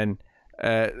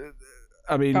I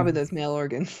mean, probably those male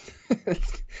organs.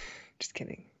 Just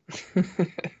kidding.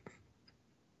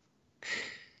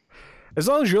 As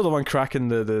long as you're the one cracking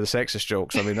the sexist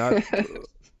jokes, I mean,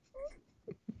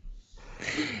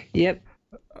 Yep.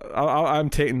 I'm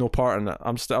taking no part in it.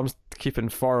 I'm keeping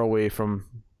far away from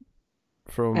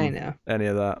I know. any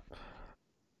of that.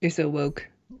 You're so woke.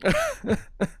 I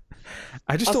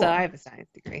have a science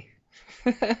degree.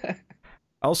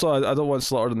 Also, I don't want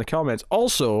slaughtered in the comments.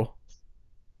 Also,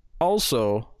 I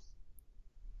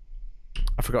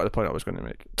forgot the point I was going to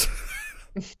make.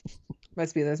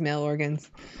 Must be those male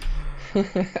organs. Is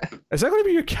that going to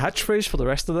be your catchphrase for the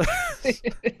rest of this?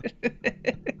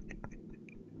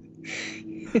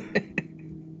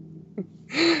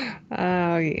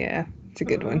 Oh yeah, it's a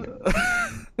good one.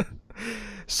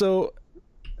 So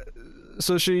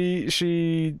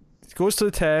she goes to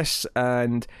the test,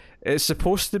 and it's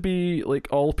supposed to be like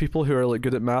all people who are like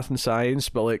good at math and science,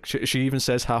 but like she even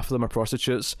says half of them are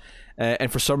prostitutes, and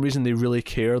for some reason they really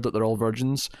care that they're all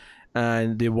virgins,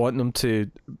 and they want them to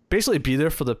basically be there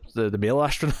for the male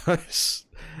astronauts.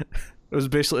 It was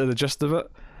basically the gist of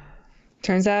it.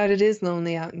 Turns out it is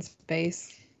lonely out in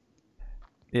space.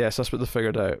 Yes, that's what they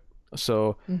figured out.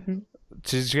 So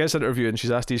she gets an interview and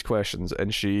she's asked these questions,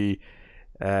 and she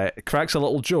cracks a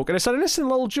little joke, and it's an innocent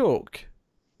little joke.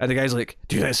 And the guy's like,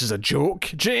 "Do you think this is a joke,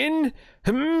 Jane?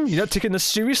 You're not taking this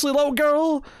seriously, little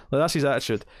girl?" Like, that's his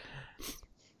attitude.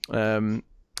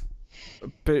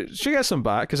 But she gets him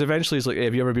back, because eventually he's like, "Hey,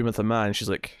 have you ever been with a man?" She's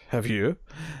like, "Have you?"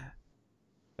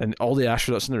 And all the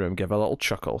astronauts in the room give a little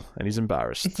chuckle, and he's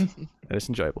embarrassed. And it's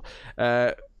enjoyable.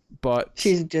 But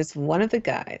she's just one of the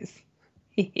guys.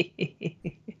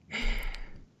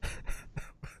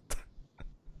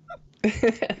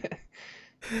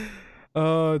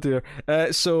 Oh dear.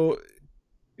 So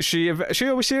she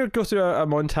we see her go through a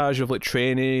montage of like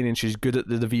training, and she's good at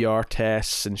the VR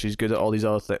tests, and she's good at all these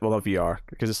other things. Well, not VR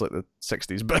because it's like the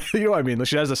 60s, but you know what I mean. Like,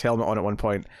 she has this helmet on at one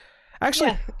point.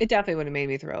 Actually, yeah, it definitely would have made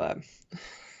me throw up.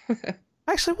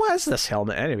 Actually, what is this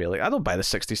helmet anyway? Like, I don't buy the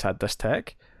 60s had this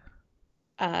tech.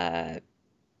 I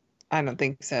don't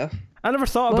think so. I never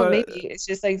thought about maybe it's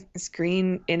just like a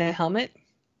screen in a helmet.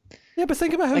 Yeah, but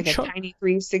think about how like a tiny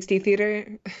 360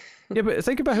 theater. Yeah, but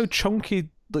think about how chunky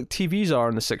like TVs are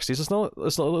in the 60s. It's not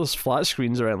those flat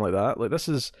screens or anything like that. Like, this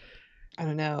is, I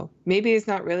don't know. Maybe it's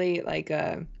not really like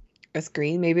a a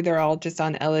screen. Maybe they're all just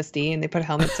on LSD and they put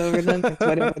helmets over them. It's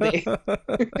whatever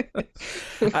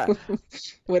I,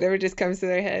 whatever just comes to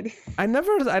their head. I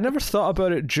never thought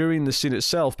about it during the scene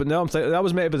itself, but now I'm thinking that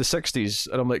was meant to be the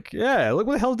 60s, and I'm like, yeah, look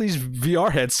what the hell are these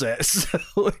VR headsets.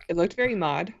 It looked very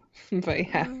mod, but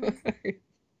yeah,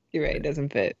 you're right. It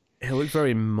doesn't fit. It looked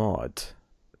very mod.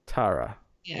 Tara.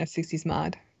 Yeah, 60s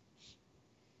mod.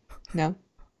 No,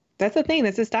 that's the thing.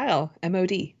 That's a style.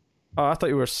 MOD. Oh, I thought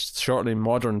you were shortening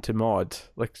modern to mod,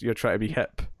 like you're trying to be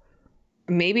hip.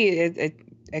 Maybe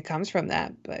it comes from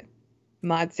that, but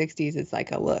mod 60s is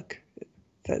like a look.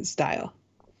 It's a style.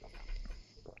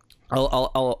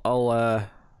 I'll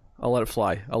let it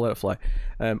fly. I'll let it fly.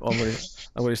 I'm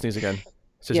gonna sneeze again.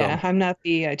 Yeah, I'm not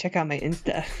the check out my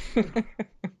Insta.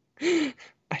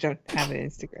 I don't have an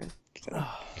Instagram. So.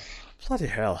 Oh, bloody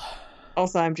hell.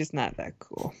 Also, I'm just not that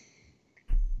cool.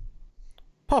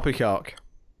 Poppycock.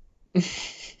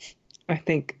 I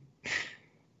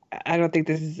don't think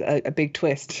this is a big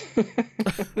twist. I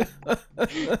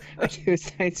do a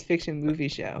science fiction movie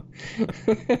show.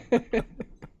 What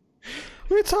are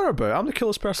you talking about? I'm the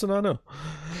coolest person I know.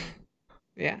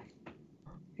 Yeah.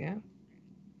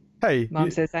 Hey.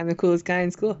 Mom says I'm the coolest guy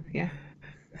in school. Yeah.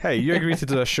 Hey, you agreed to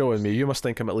do a show with me. You must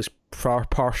think I'm at least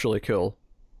partially cool.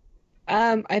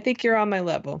 I think you're on my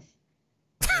level.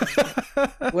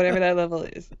 Whatever that level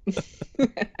is.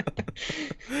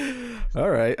 All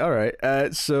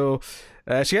right. So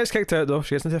she gets kicked out, though.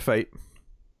 She gets into a fight.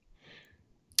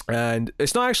 And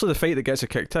it's not actually the fight that gets her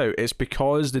kicked out. It's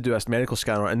because they do a medical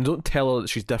scanner and don't tell her that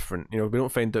she's different. We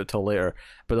don't find out till later.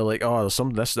 But they're like, oh,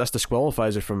 this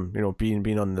disqualifies her from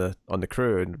being on the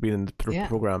crew and being in the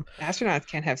program. Astronauts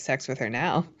can't have sex with her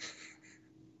now.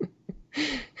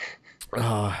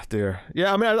 Oh dear.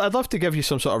 Yeah, I mean, I'd love to give you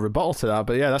some sort of rebuttal to that,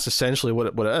 but yeah, that's essentially what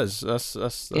it is. That's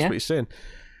what he's saying.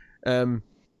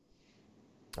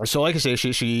 So like I say,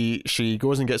 she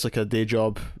goes and gets like a day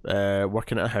job,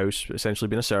 working at a house, essentially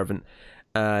being a servant,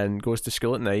 and goes to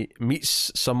school at night.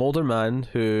 Meets some older man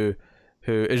who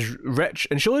is rich,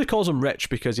 and she only calls him rich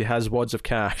because he has wads of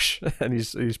cash in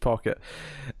his pocket.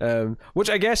 Which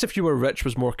I guess if you were rich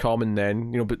was more common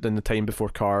then, but than the time before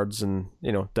cards and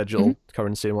digital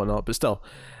currency and whatnot. But still,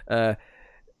 and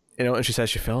she says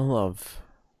she fell in love,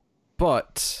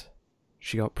 but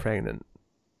she got pregnant.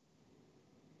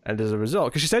 And as a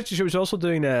result, because she said she was also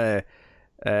doing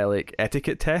like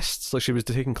etiquette tests, like she was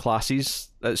taking classes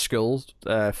at school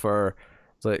for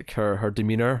like her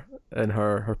demeanor and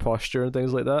her posture and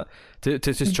things like that to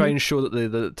try and show that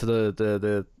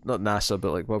the not NASA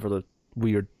but like whatever the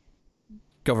weird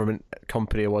government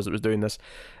company it was that was doing this,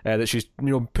 that she's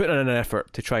putting in an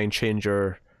effort to try and change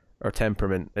her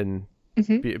temperament and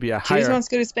be a higher. She just wants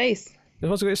to go to space. She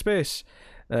wants to go to space.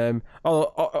 I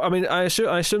mean, I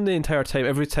assume the entire time,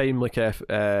 every time like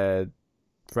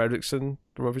Fredrickson,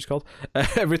 whatever he's called,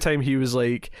 every time he was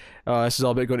like, "Oh, this is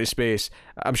all about going to space,"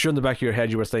 I'm sure in the back of your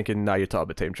head you were thinking, "Nah, you're talking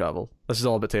about time travel. This is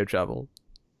all about time travel.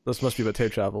 This must be about time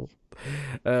travel."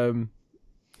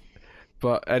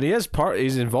 But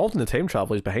he's involved in the time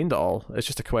travel. He's behind it all. It's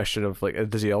just a question of like,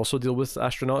 does he also deal with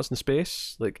astronauts in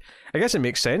space? Like, I guess it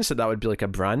makes sense that would be like a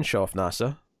branch off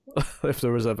NASA if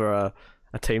there was ever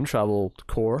a time travel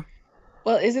core.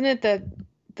 Well, isn't it that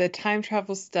the time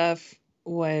travel stuff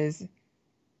was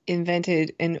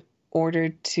invented in order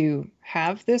to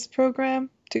have this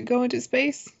program to go into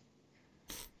space?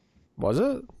 Was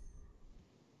it?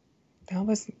 That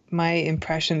was my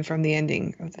impression from the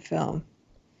ending of the film.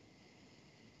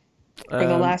 Or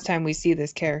the last time we see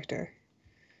this character.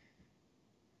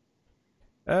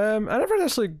 I never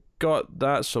necessarily got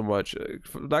that so much.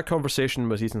 That conversation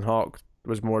with Ethan Hawke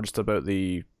was more just about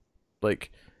the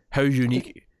how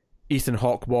unique Ethan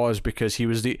Hawke was, because he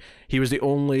was the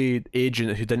only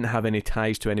agent who didn't have any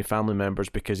ties to any family members,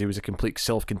 because he was a complete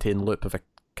self-contained loop of a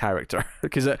character.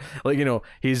 Because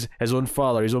he's his own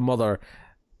father, his own mother.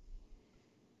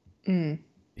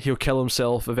 He'll kill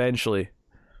himself eventually.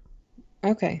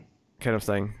 Okay. Kind of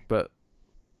thing, but.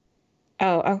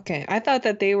 Oh, okay. I thought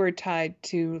that they were tied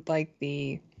to like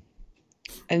the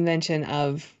invention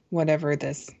of whatever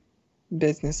this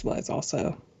business was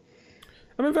also.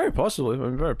 I mean, very possibly.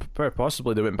 Very, very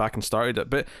possibly they went back and started it.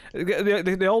 But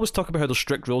they always talk about how there's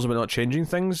strict rules about not changing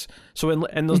things. So,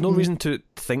 and there's no reason to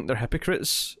think they're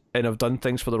hypocrites and have done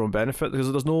things for their own benefit,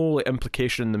 because there's no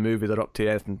implication in the movie they're up to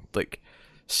anything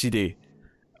seedy.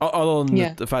 Other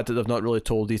than the fact that they've not really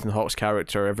told Ethan Hawke's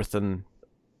character everything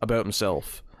about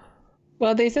himself.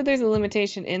 Well, they said there's a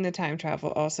limitation in the time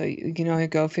travel. Also, you can only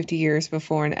go 50 years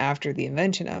before and after the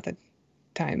invention of the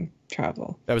time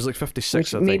travel. That was like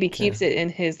 56, which maybe keeps it in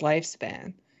his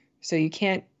lifespan. So you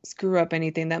can't screw up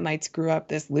anything that might screw up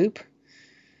this loop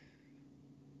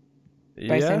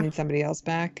by sending somebody else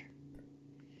back.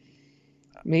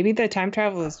 Maybe the time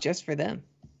travel is just for them.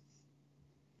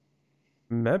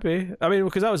 Maybe. I mean,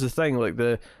 because that was the thing, like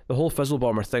the whole Fizzle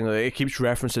Bomber thing, like, it keeps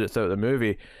referencing it throughout the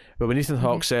movie. But when Ethan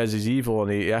Hawke says he's evil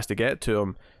and he has to get to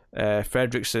him,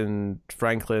 Fredrickson,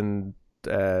 Franklin,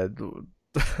 I'll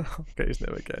get his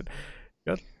name again.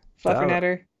 God,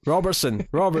 Fluffernutter. Robertson,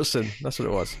 that's what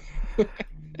it was.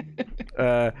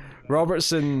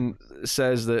 Robertson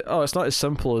says that, it's not as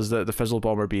simple as the Fizzle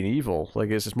Bomber being evil. Like,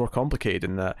 it's more complicated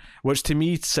than that. Which to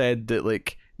me said that,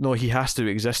 like, no, he has to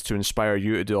exist to inspire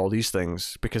you to do all these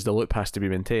things because the loop has to be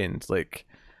maintained. Like,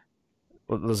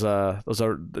 there's a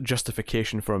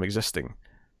justification for him existing.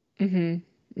 And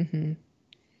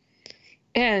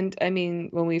I mean,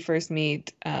 when we first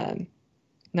meet,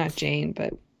 not Jane,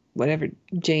 but whatever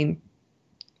Jane,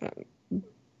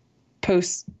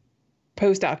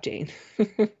 post-op Jane,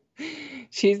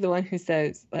 she's the one who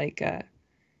says, like,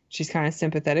 she's kind of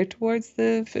sympathetic towards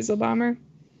the Fizzle Bomber.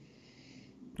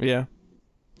 Yeah.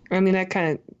 I mean, that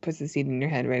kind of puts the seed in your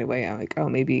head right away. I'm like, oh,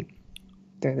 maybe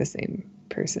they're the same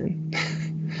person.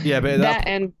 Yeah, but that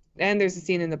and there's a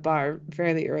scene in the bar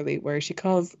fairly early where she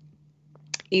calls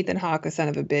Ethan Hawke a son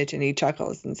of a bitch, and he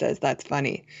chuckles and says, "That's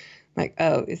funny." I'm like,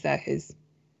 oh, is that his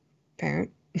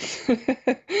parent?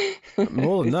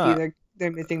 More than that, either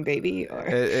their missing baby, or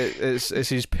it's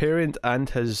his parent and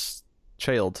his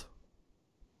child.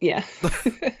 Yeah.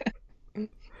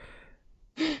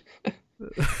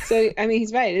 So I mean,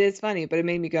 he's right. It is funny, but it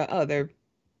made me go, "Oh, they're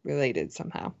related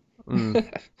somehow."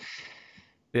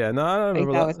 Yeah, no, I don't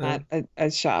remember that was not a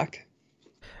shock.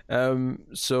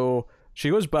 So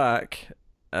she goes back,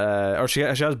 or she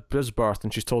has birth,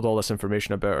 and she's told all this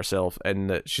information about herself, and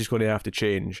that she's going to have to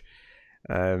change.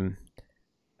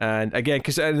 And again,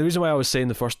 because the reason why I was saying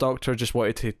the first Doctor just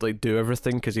wanted to like do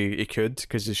everything because he could,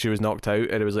 because she was knocked out,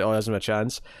 and it was like, oh, there's no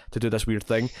chance to do this weird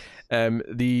thing.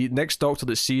 The next Doctor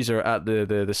that sees her at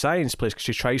the science place, because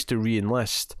she tries to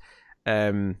re-enlist,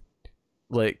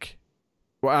 like,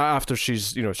 well, after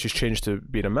she's changed to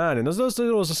being a man, and there's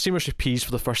a scene where she pees for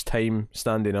the first time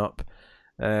standing up,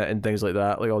 and things like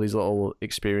that, like all these little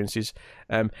experiences.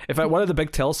 In fact, one of the big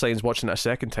tell signs watching it a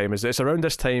second time is that it's around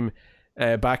this time.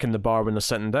 Back in the bar when they're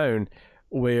sitting down,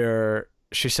 where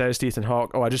she says to Ethan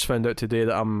Hawke, "Oh, I just found out today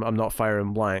that I'm not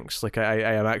firing blanks. Like I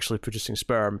am actually producing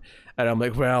sperm." And I'm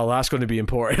like, well, that's going to be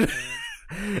important.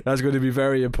 That's going to be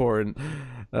very important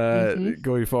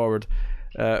going forward.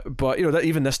 But that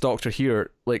even this Doctor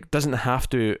here, like, doesn't have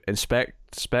to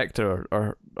inspect her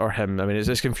or him. I mean,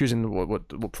 it's confusing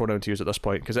what pronoun to use at this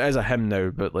point, because it is a him now.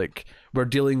 But like, we're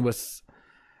dealing with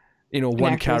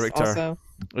one character. Also.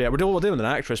 Yeah, we're dealing with an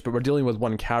actress, but we're dealing with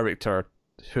one character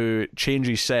who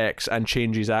changes sex and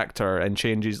changes actor and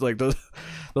changes, like, there's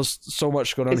so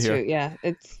much going on here. True, yeah.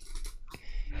 It's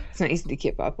not easy to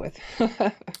keep up with.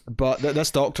 But this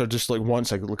Doctor just like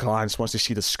wants a glance, wants to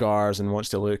see the scars, and wants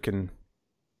to look and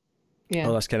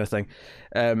all this kind of thing.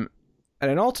 And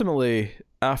then ultimately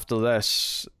after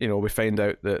this, we find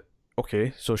out that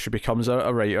so she becomes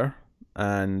a writer,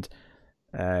 and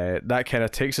that kind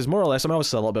of takes us more or less, I mean,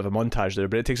 obviously a little bit of a montage there,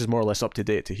 but it takes us more or less up to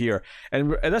date to here.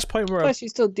 And at this point plus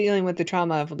she's still dealing with the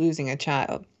trauma of losing a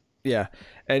child. Yeah,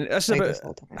 and this is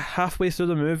about halfway through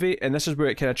the movie, and this is where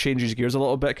it kind of changes gears a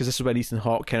little bit, because this is when Ethan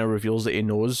Hawke kind of reveals that he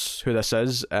knows who this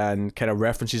is, and kind of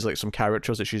references like some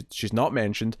characters that she's not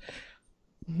mentioned.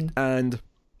 And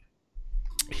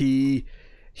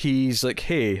he's like,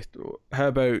 hey, how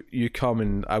about you come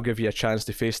and I'll give you a chance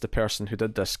to face the person who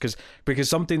did this, because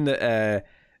something that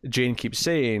Jane keeps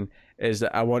saying is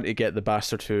that I want to get the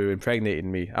bastard who impregnated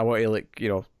me. I want to, like,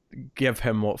 give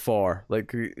him what for,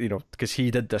 like, because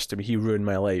he did this to me, he ruined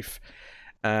my life.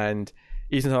 And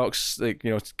Ethan Hawke's like,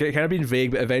 kind of being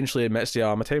vague, but eventually admits, yeah,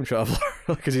 I'm a time traveler,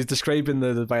 because he's describing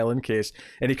the violin case,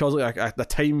 and he calls it like a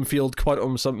time field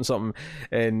quantum something,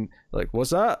 and like, what's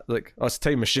that? Like, oh, it's a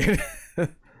time machine.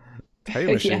 Time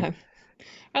machine. Yeah,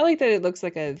 I like that it looks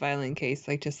like a violin case,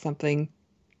 like just something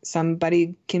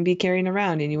somebody can be carrying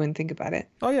around, and you wouldn't think about it.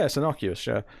 Oh yeah, it's innocuous,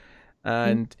 yeah.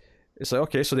 And it's like,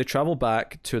 okay, so they travel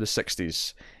back to the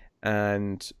 60s,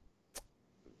 and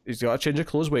he's got a change of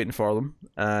clothes waiting for them,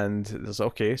 and it's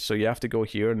okay, so you have to go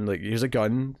here, and like, here's a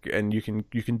gun, and you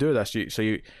can do this.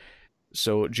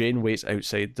 So Jane waits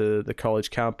outside the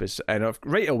college campus, and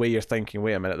right away you're thinking,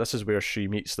 wait a minute, this is where she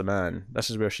meets the man.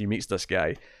 This is where she meets this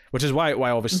guy, which is why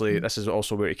obviously this is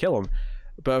also where to kill him.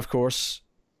 But of course,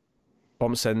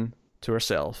 bumps in to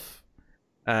herself,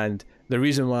 and the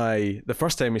reason why the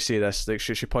first time we see this, like,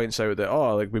 she points out that,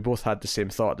 oh, like, we both had the same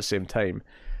thought at the same time,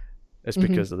 it's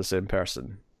because they're the same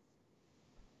person.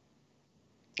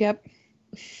 Yep.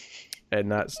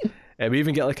 And we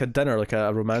even get like a dinner, like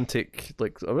a romantic,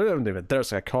 like I don't even dinner,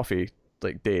 it's like a coffee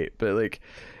like date, but like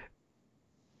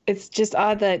It's just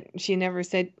odd that she never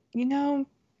said, you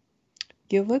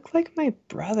look like my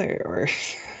brother or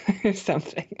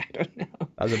something. I don't know.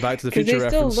 as a Back to the Because Future they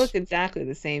still reference. look exactly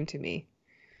the same to me.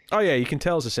 Oh yeah, you can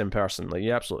tell it's the same person. Like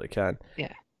you absolutely can.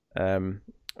 Yeah.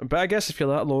 But I guess if you're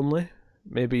that lonely,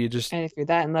 maybe you just And if you're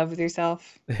that in love with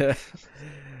yourself. yeah.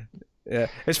 Yeah,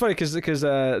 it's funny because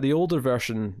the older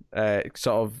version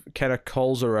sort of kind of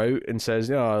calls her out and says,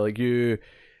 like you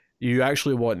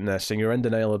actually want this and you're in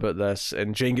denial about this,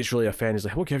 and Jane gets really offended. He's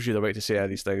like, what gives you the right to say all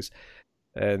these things?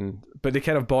 But they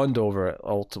kind of bond over it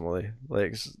ultimately,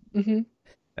 like, and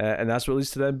that's what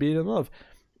leads to them being in love.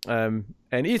 And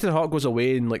Ethan Hawke goes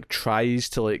away and like tries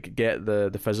to like get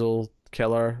the fizzle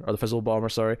killer or the fizzle bomber,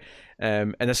 sorry.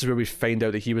 And this is where we find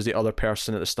out that he was the other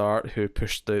person at the start who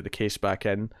pushed the case back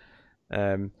in.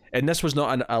 And this was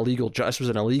not an illegal. This was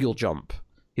an illegal jump.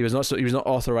 He was not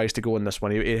authorized to go in this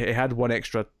one. He had one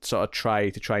extra sort of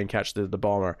try and catch the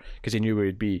bomber because he knew where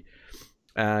he'd be.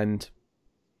 And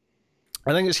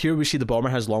I think it's here we see the bomber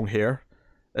has long hair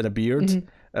and a beard. And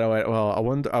I went, well,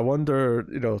 I wonder,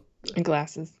 and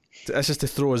glasses. This is to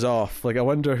throw us off. Like I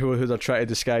wonder who they're trying to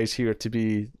disguise here to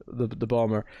be the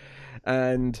bomber,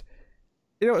 and.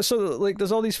 So like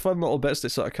there's all these fun little bits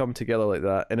that sort of come together like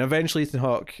that, and eventually Ethan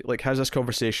Hawke like has this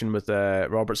conversation with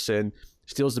Robertson,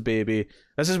 steals the baby.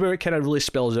 This is where it kind of really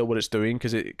spells out what it's doing,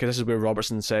 because this is where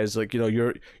Robertson says like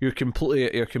you're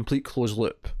completely a complete closed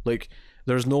loop. Like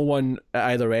there's no one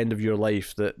at either end of your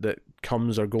life that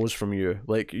comes or goes from you.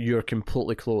 Like you're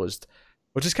completely closed,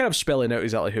 which is kind of spelling out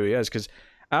exactly who he is. Because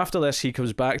after this he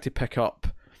comes back to pick up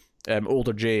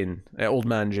old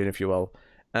man Jane, if you will,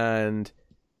 and.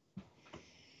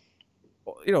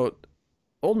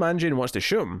 Old man Jane wants to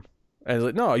shoot him. And he's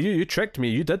like, no, you tricked me.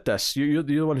 You did this. You're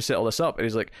the one who set all this up. And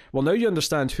he's like, well, now you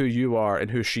understand who you are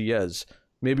and who she is.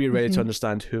 Maybe you're ready to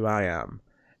understand who I am.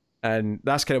 And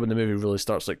that's kind of when the movie really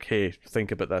starts like, hey,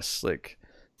 think about this. Like,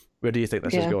 where do you think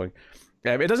this is going?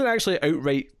 It doesn't actually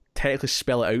outright technically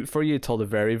spell it out for you till the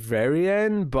very, very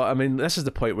end. But I mean, this is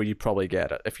the point where you probably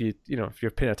get it if if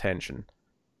you're paying attention.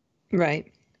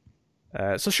 Right.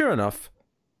 So sure enough,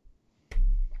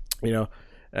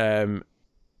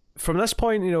 from this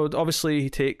point, obviously he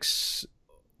takes,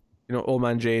 old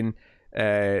man Jane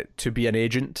to be an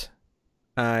agent,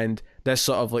 and this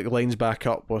sort of like lines back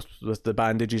up with the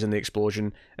bandages and the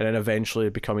explosion, and then eventually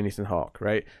becoming Ethan Hawke,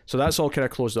 right? So that's all kind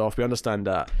of closed off. We understand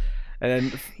that,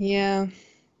 and then yeah,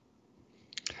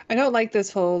 I don't like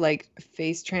this whole like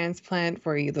face transplant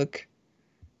where you look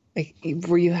like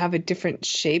where you have a different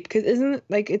shape, because isn't it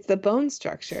like it's the bone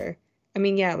structure? I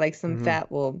mean, yeah, like some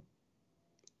fat will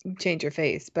change your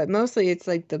face, but mostly it's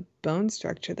like the bone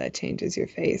structure that changes your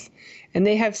face, and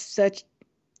they have such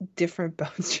different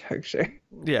bone structure.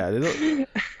 Yeah, they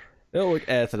don't look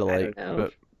anything alike,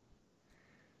 but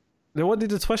they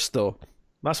wanted the twist though.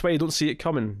 That's why you don't see it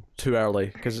coming too early,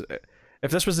 because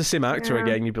if this was the same actor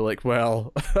again, you'd be like,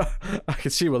 well, I can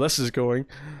see where this is going.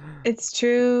 It's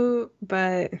true,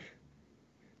 but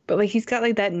like he's got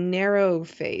like that narrow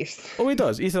face. Oh, he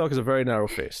does. Ethan Hawke has a very narrow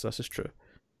face. This is true.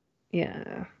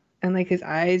 Yeah, and like his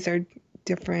eyes are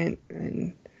different,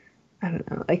 and I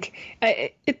don't know. Like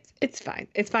it's fine.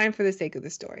 It's fine for the sake of the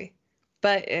story,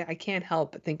 but I can't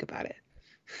help but think about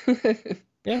it.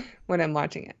 Yeah, when I'm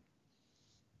watching it.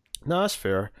 No, that's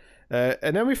fair.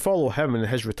 And then we follow him in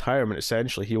his retirement.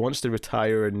 Essentially, he wants to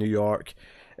retire in New York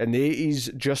in the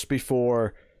 80s, just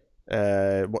before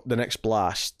the next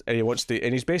blast, and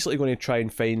he's basically going to try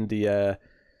and find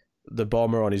the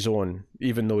bomber on his own,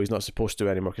 even though he's not supposed to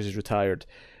anymore because he's retired.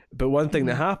 But one thing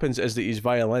that happens is that his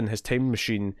violin, his time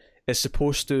machine, is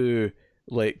supposed to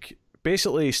like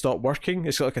basically stop working.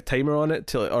 It's got like a timer on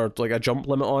it or like a jump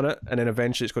limit on it, and then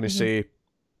eventually it's going to say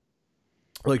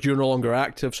like you're no longer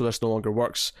active, so this no longer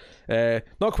works.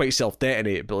 Not quite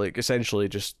self-detonate, but like essentially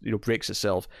just breaks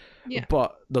itself. Yeah.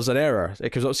 But there's an error.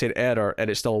 It comes up saying error, and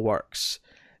it still works.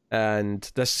 And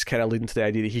this is kind of leading to the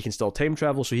idea that he can still time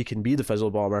travel, so he can be the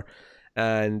fizzle bomber.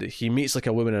 And he meets like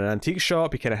a woman in an antique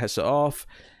shop. He kind of hits it off,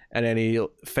 and then he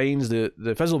finds the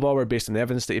fizzle bomber based on the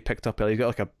evidence that he picked up. He's got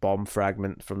like a bomb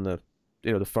fragment from the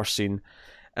the first scene,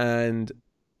 and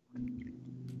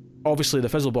obviously the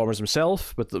fizzle bomber's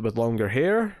himself with longer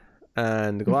hair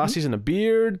and the glasses and a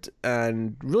beard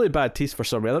and really bad teeth for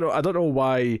some reason. I don't know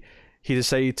why he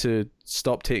decided to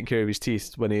stop taking care of his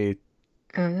teeth when he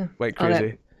went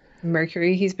crazy.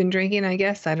 Mercury he's been drinking, I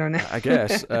guess. I don't know. I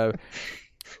guess.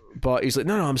 But he's like,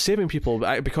 no, I'm saving people.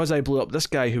 Because I blew up this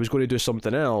guy who was going to do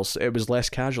something else, it was less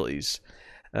casualties.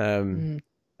 And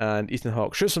and Ethan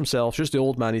Hawke shoots himself, shoots the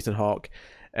old man Ethan Hawke,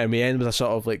 and we end with a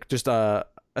sort of like just a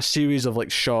series of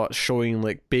like shots showing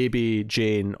like baby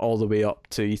Jane all the way up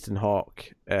to Ethan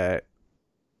Hawke,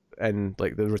 and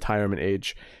like the retirement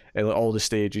age, and like, all the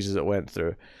stages as it went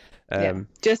through.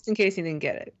 Just in case you didn't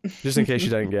get it. Just in case you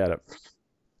didn't get it.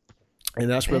 And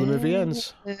that's where the movie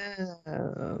ends.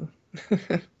 Oh.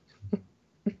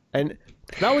 And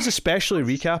that was especially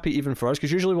recappy even for us,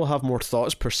 because usually we'll have more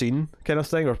thoughts per scene kind of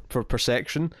thing, or per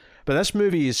section. But this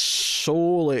movie is so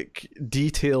like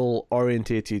detail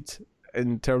orientated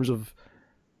in terms of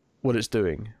what it's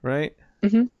doing, right?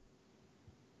 Mm-hmm.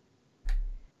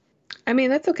 I mean,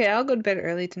 that's okay. I'll go to bed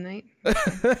early tonight.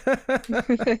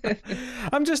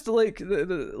 I'm just like,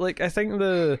 I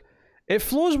think it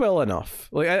flows well enough.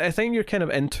 Like I think you're kind of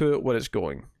into it when it's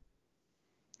going.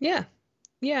 Yeah,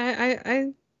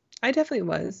 I definitely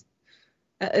was,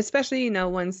 especially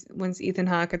once Ethan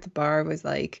Hawke at the bar was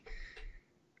like,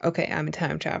 "Okay, I'm a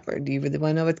time traveler. Do you really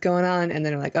want to know what's going on?" And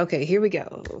then I'm like, "Okay, here we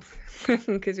go,"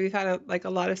 because we've had a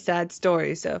lot of sad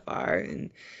stories so far,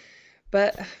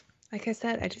 but like I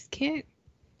said, I just can't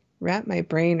wrap my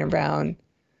brain around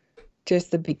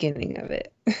just the beginning of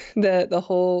it, the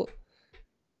whole.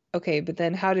 Okay, but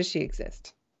then how does she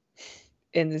exist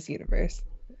in this universe?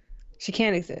 She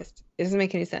can't exist. It doesn't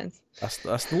make any sense. That's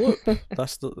the loop.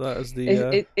 that is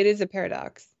the. It is a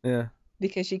paradox. Yeah.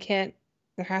 Because she can't.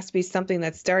 There has to be something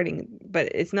that's starting, but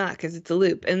it's not because it's a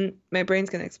loop, and my brain's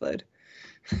gonna explode.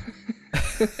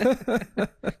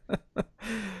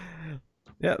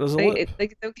 Yeah, there's a loop.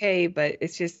 It's okay, but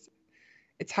it's just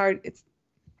it's hard.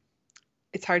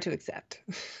 It's hard to accept.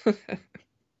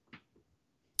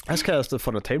 That's kind of the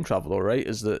fun of time travel, though, right?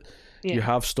 Is that you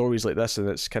have stories like this, and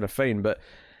it's kind of fine. But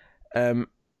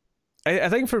I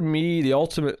think for me, the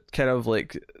ultimate kind of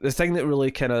like the thing that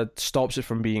really kind of stops it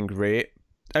from being great,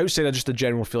 outside of just the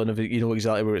general feeling of you know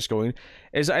exactly where it's going,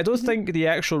 is that I don't think the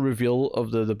actual reveal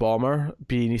of the bomber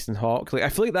being Ethan Hawke, like I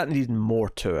feel like that needed more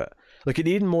to it. Like it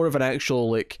needed more of an actual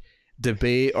like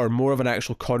debate or more of an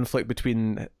actual conflict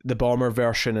between the bomber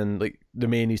version and like the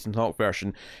main Ethan Hawke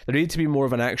version. There needed to be more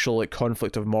of an actual like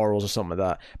conflict of morals or something like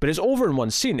that. But it's over in one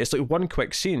scene. It's like one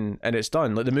quick scene and it's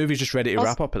done. Like the movie's just ready to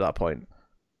wrap up at that point.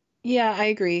 Yeah, I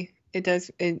agree. It does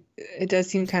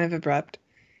seem kind of abrupt.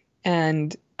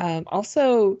 And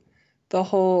also the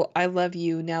whole "I love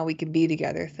you, now we can be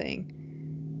together"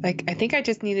 thing. Like I think I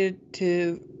just needed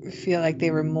to feel like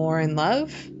they were more in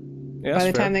love. Yeah, by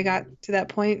the time they got to that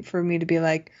point for me to be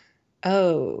like,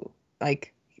 oh,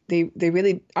 like they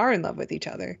really are in love with each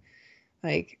other.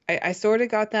 Like I sort of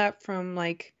got that from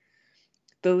like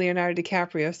the Leonardo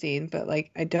DiCaprio scene, but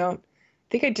like I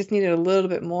think I just needed a little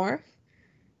bit more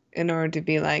in order to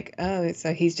be like, oh,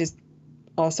 so he's just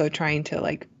also trying to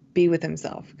like be with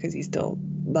himself because he still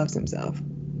loves himself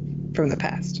from the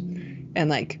past and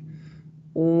like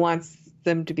wants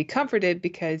them to be comforted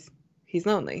because he's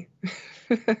lonely.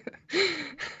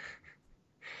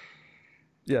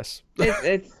 Yes.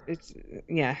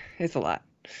 It's a lot.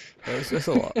 It's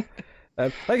a lot.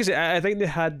 Like I say, I think they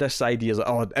had this idea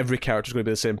that every character's going to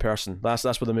be the same person. That's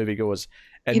where the movie goes.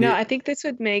 And I think this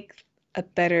would make a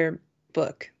better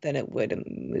book than it would a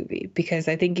movie because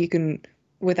I think you can,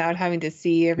 without having to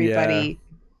see everybody.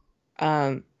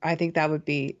 Yeah. I think that would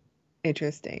be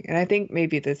interesting, and I think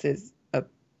maybe this is a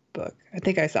book. I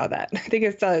think I saw that. I think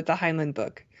it's a Heinlein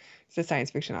book. It's a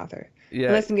science fiction author. Yeah.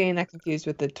 Unless I'm getting that confused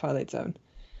with the Twilight Zone.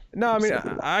 No, I mean,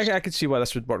 I could see why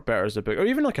this would work better as a book, or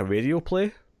even like a radio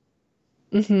play.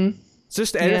 Mm-hmm. It's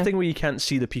just anything where you can't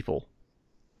see the people.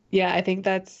 Yeah, I think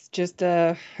that's just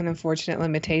an unfortunate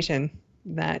limitation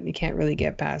that you can't really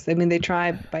get past. I mean, they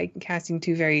try by casting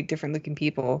two very different looking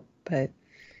people, but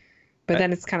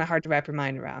then it's kind of hard to wrap your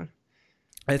mind around.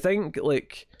 I think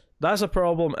like that's a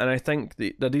problem, and I think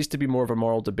there needs to be more of a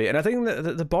moral debate. And I think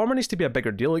that the bomber needs to be a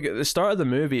bigger deal. Like at the start of the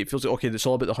movie, it feels like, okay, it's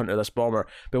all about the hunt of this bomber.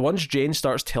 But once Jane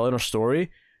starts telling her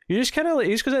story, you just kind of like,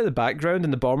 he just goes out of the background,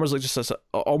 and the bomber's like just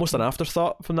almost an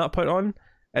afterthought from that point on,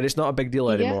 and it's not a big deal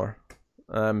anymore.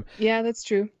 Yeah, that's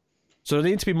true. So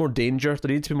there needs to be more danger.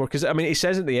 There needs to be more, because I mean, he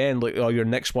says at the end, like, oh, your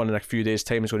next one in a few days'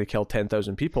 time is going to kill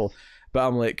 10,000 people. But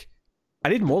I'm like, I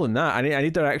need more than that. I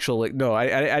need their actual, like, no,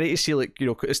 I need to see, like, you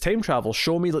know, it's time travel.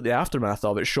 Show me, like, the aftermath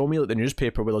of it. Show me, like, the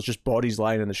newspaper where there's just bodies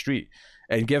lying in the street.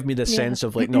 And give me the sense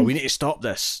of, like, no, we need to stop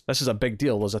this. This is a big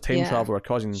deal. There's a time traveler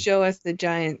causing... Show us the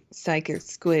giant psychic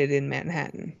squid in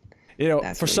Manhattan. You know,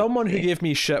 that's for someone who gave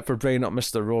me shit for bringing up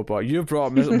Mr. Robot, you've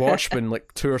brought up Watchmen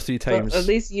like 2 or 3 times. Well, at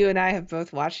least you and I have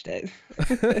both watched it.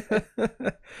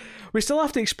 We still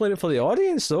have to explain it for the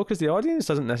audience, though, because the audience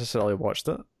hasn't necessarily watched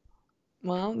it.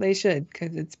 Well, they should,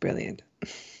 because it's brilliant.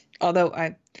 Although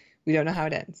we don't know how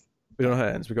it ends. We don't know how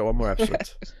it ends. We got one more episode.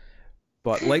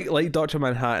 But like Dr.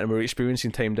 Manhattan, we're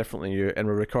experiencing time differently than you, and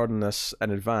we're recording this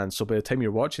in advance. So by the time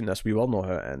you're watching this, we will know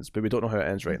how it ends, but we don't know how it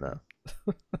ends right now.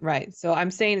 Right. So I'm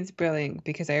saying it's brilliant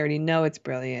because I already know it's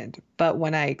brilliant. But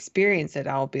when I experience it,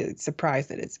 I'll be surprised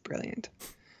that it's brilliant.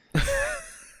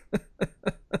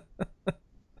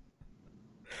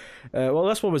 Well,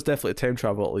 this one was definitely time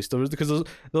travel, at least.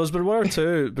 There's been one or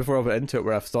two before I went into it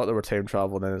where I thought they were time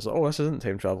travel, and then it's like, oh, this isn't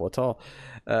time travel at all.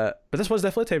 But this was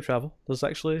definitely time travel. There's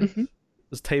actually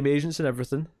there's time agents and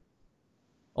everything,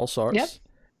 all sorts. Yep.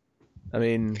 I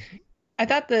mean, I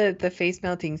thought the face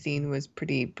melting scene was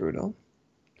pretty brutal.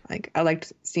 Like, I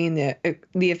liked seeing the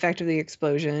effect of the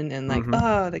explosion and like,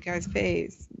 oh, the guy's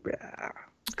face,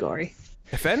 it's gory.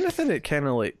 If anything, it kind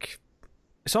of like.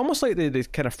 It's almost like they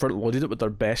kind of front-loaded it with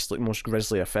their best, like, most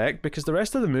grisly effect, because the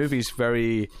rest of the movie's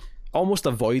very... almost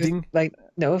avoiding. Like,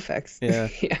 no effects. Yeah.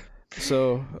 Yeah.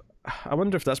 So, I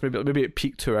wonder if that's maybe it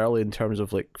peaked too early in terms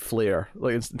of, like, flair.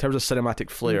 Like, in terms of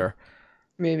cinematic flair.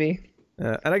 Maybe.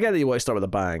 And I get that you want to start with a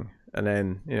bang, and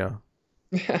then,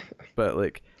 but,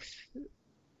 like,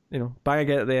 bang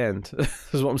again at the end,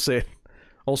 is what I'm saying.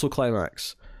 Also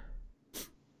climax.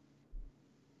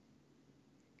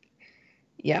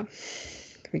 Yeah.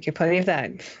 We get plenty of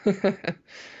that.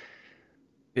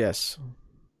 Yes,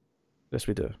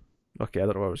 we do. Okay, I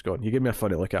don't know where I was going. You gave me a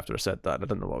funny look after I said that, and I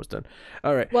didn't know what I was doing.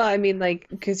 All right. Well, I mean, like,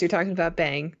 because you're talking about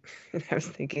bang, and I was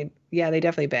thinking, yeah, they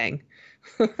definitely bang.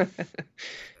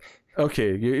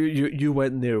 Okay, you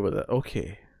went there with it.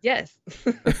 Okay. Yes.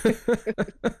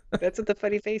 That's what the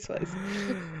funny face was.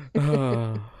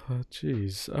 Oh,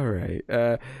 jeez. All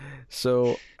right.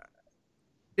 So,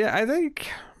 yeah, I think,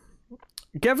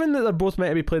 given that they're both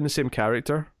meant to be playing the same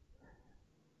character,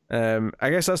 I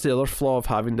guess that's the other flaw of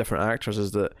having different actors,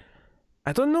 is that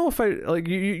I don't know if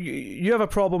you have a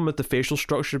problem with the facial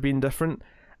structure being different.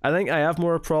 I think I have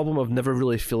more a problem of never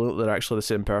really feeling that they're actually the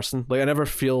same person. Like, I never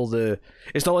feel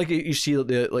it's not like you see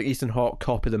like Ethan Hawke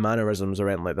copy the mannerisms or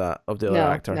anything like that of the other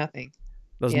actor. Nothing.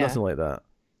 There's nothing like that.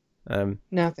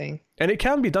 Nothing. And it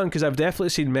can be done, because I've definitely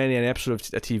seen many an episode of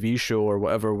a TV show or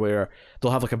whatever where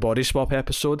they'll have like a body swap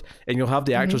episode, and you'll have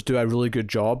the actors do a really good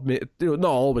job. Not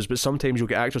always, but sometimes you'll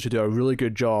get actors who do a really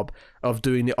good job of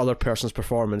doing the other person's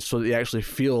performance, so that you actually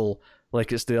feel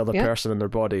like it's the other person in their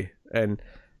body, and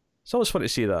it's always fun to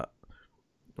see that.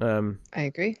 I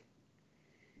agree.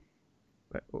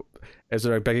 Is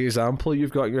there a big example you've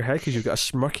got in your head, because you've got a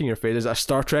smirk in your face? Is that a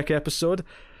Star Trek episode?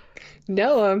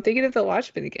 No, I'm thinking of The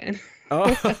Watchmen again.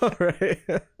 Oh, right.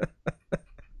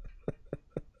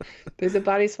 There's a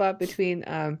body swap between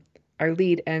our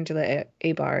lead, Angela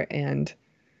Abar, and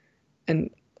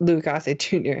Louis Gossett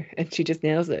Jr., and she just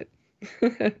nails it.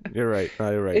 You're right.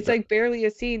 No, you're right. It's like barely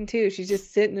a scene, too. She's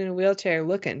just sitting in a wheelchair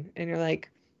looking, and you're like,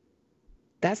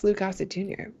 that's Louis Gossett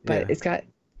Jr., but it's got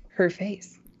her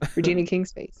face, Regina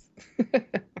King's face.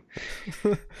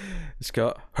 It's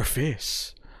got her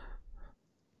face.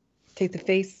 Take the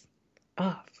face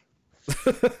off.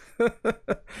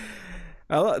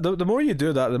 The more you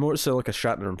do that, the more it sounds like a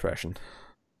Shatner impression.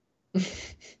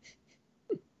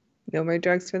 No more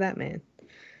drugs for that man.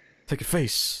 Take your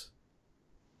face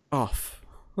off.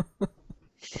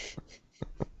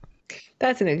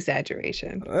 That's an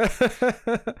exaggeration. Well,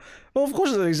 of course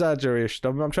it's an exaggeration.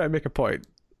 I'm trying to make a point.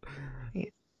 Yeah.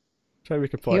 Trying to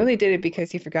make a point. He only did it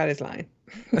because he forgot his line.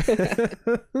 A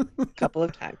couple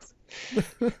of times.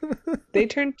 They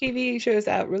turned TV shows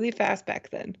out really fast back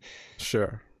then.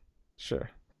 Sure. I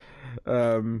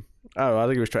don't know. I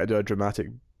think he was trying to do a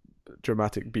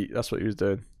dramatic beat. That's what he was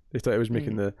doing. He thought he was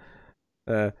making the.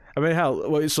 I mean,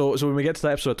 hell. So when we get to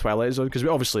the episode of Twilight Zone, because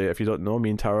obviously, if you don't know, me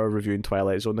and Tara are reviewing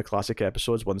Twilight Zone, the classic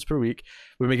episodes, once per week.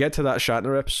 When we get to that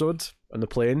Shatner episode on the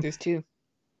plane, there's two.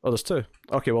 Oh, there's two.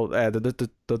 Okay, well,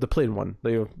 the plane one,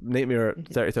 the Nightmare at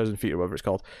 30,000 feet or whatever it's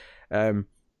called,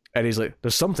 and he's like,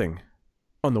 "There's something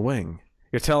on the wing."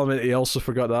 You're telling me that he also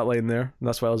forgot that line there, and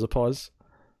that's why there's a pause?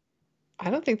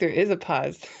 I don't think there is a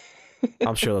pause.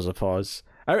 I'm sure there's a pause.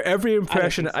 Every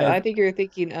impression I think you're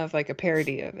thinking of like a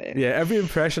parody of it. Yeah, every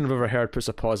impression I've ever heard puts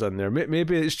a pause in there.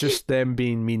 Maybe it's just them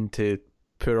being mean to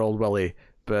poor old Willie,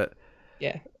 but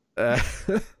yeah.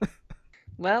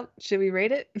 Well, should we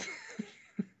rate it?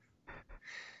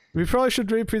 We probably should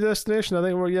rate Predestination. I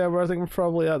think we're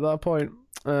probably at that point.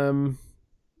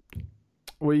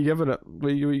 What are you giving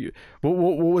it?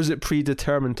 What was it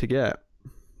predetermined to get?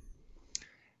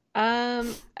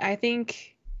 I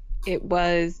think it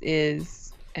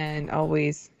is, and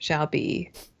always shall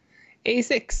be a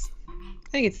 6. I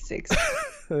think it's a 6.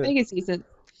 I think it's decent.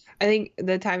 I think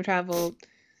the time travel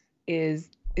is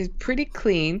pretty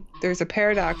clean. There's a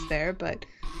paradox there, but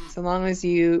so long as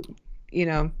you you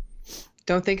know,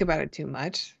 don't think about it too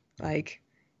much. Like,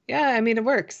 yeah, I mean, it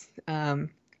works. A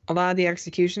lot of the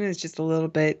execution is just a little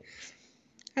bit,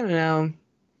 I don't know,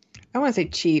 I want to say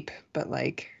cheap, but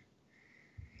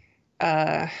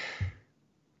uh,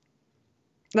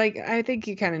 like I think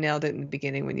you kind of nailed it in the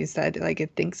beginning when you said like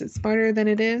it thinks it's smarter than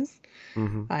it is.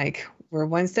 Mm-hmm. Like we're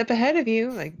one step ahead of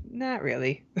you. Like not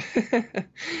really,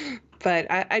 but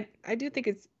I do think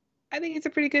it's a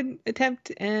pretty good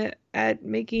attempt at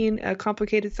making a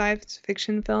complicated science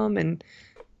fiction film, and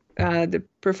the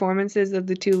performances of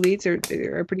the two leads are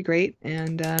pretty great,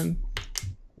 and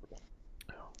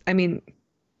I mean,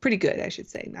 pretty good, I should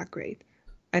say, not great.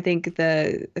 I think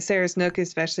the Sarah Snook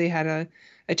especially had a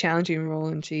challenging role,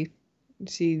 and she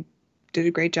did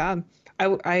a great job.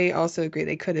 I also agree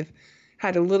they could have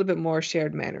had a little bit more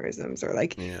shared mannerisms, or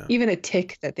like even a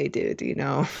tick that they did, you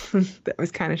know, that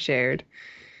was kind of shared.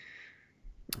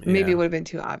 Maybe it would have been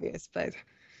too obvious, but a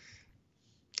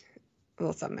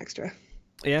little something extra.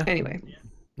 Yeah. Anyway.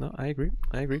 No, I agree.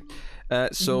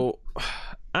 So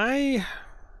I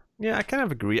kind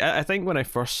of agree. I think when I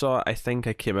first saw it, I think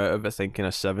I came out of it thinking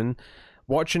a 7.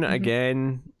 Watching it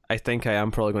again, I think I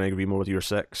am probably going to agree more with your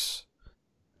 6.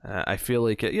 I feel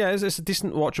like it's a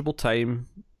decent watchable time.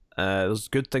 There's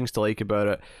good things to like about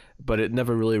it, but it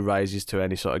never really rises to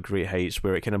any sort of great heights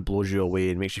where it kind of blows you away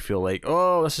and makes you feel like,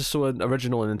 oh, this is so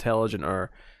original and intelligent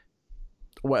or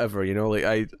whatever, you know.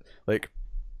 I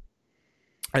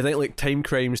think like Time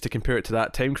Crimes, to compare it to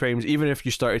that, Time Crimes, even if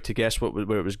you started to guess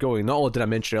where it was going, not only did I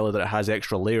mention earlier that it has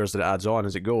extra layers that it adds on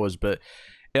as it goes, but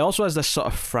it also has this sort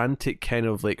of frantic kind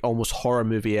of like almost horror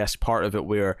movie-esque part of it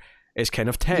where it's kind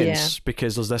of tense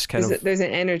because there's this kind of... There's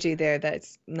an energy there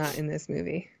that's not in this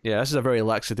movie. Yeah, this is a very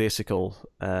lackadaisical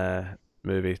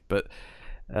movie, but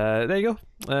there you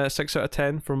go. 6 out of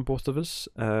 10 from both of us.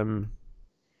 That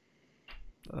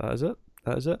is it.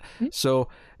 Mm-hmm. So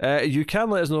you can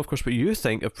let us know, of course, what you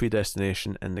think of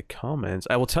Predestination in the comments.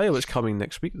 I will tell you what's coming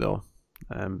next week, though.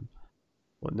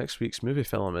 What next week's movie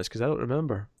film is, because I don't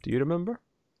remember. Do you remember?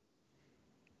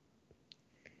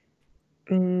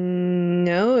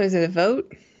 No, is it a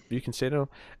vote? You can say no.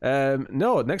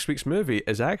 No, next week's movie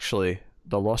is actually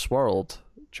The Lost World,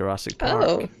 Jurassic Park.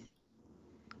 Oh,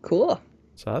 cool.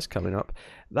 So that's coming up.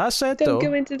 That said, don't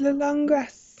go into the long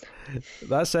grass.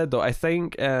 That said, though, I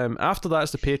think after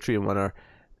that's the Patreon winner,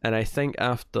 and I think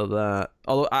after that,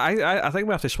 although I think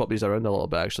we have to swap these around a little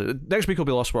bit, actually. Next week will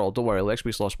be Lost World, don't worry, next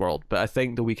week's Lost World, but I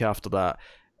think the week after that,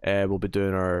 we'll be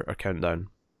doing our countdown,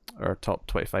 our top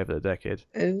 25 of the decade.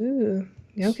 Ooh,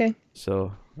 okay.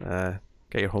 So, get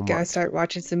your homework. Gotta start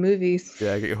watching some movies.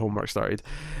 Yeah, get your homework started.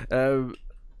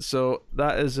 So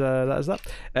that is that.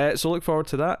 So look forward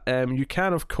to that. You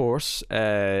can, of course,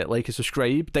 like and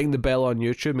subscribe, ding the bell on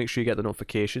YouTube, make sure you get the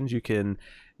notifications. You can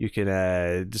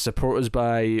support us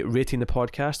by rating the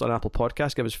podcast on Apple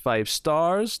Podcasts. Give us 5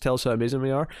 stars. Tell us how amazing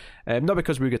we are. Not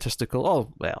because we're egotistical.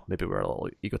 Oh, well, maybe we're a little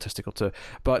egotistical too.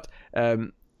 But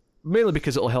mainly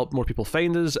because it'll help more people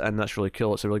find us, and that's really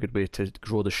cool. It's a really good way to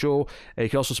grow the show. You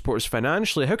can also support us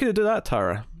financially. How can you do that,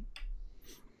 Tara?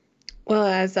 Well,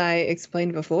 as I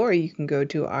explained before, you can go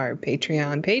to our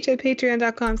Patreon page at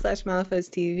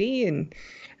patreon.com/MalafuzzTV. And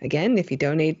again, if you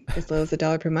donate as low as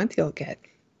 $1 per month, you'll get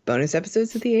bonus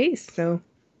episodes of The Ace. So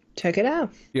check it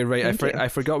out. You're right. I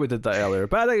forgot we did that earlier,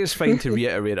 but I think it's fine to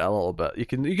reiterate it a little bit. You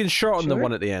can shorten the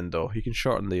one at the end, though. You can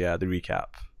shorten the recap.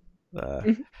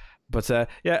 But and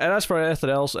as for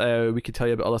anything else, we can tell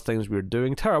you about other things we're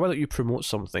doing. Tara, why don't you promote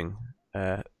something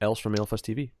else from MalaFuzz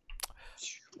TV?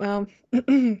 Well,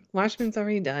 Watchmen's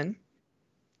already done.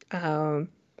 Don't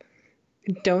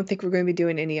think we're going to be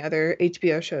doing any other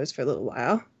HBO shows for a little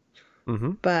while.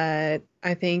 Mm-hmm. But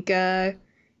I think, you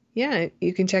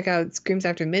can check out Screams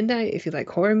After Midnight if you like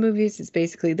horror movies. It's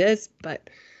basically this, but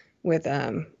with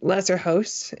lesser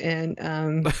hosts and.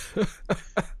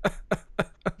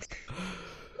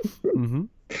 Mm-hmm.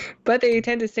 But they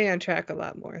tend to stay on track a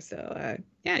lot more. So,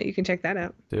 you can check that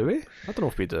out. Do we? I don't know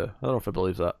if we do. I don't know if I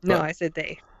believe that. No, I said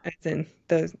they. As in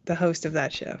the host of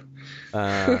that show.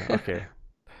 Okay.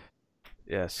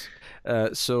 Yes.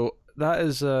 So that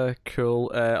is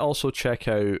cool. Also check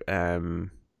out,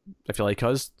 if you like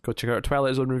us, go check out our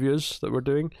Twilight Zone reviews that we're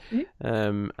doing.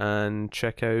 Mm-hmm. And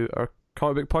check out our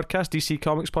comic book podcast, DC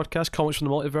Comics podcast, Comics from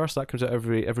the Multiverse. That comes out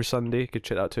every Sunday. You could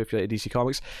check that out too if you like DC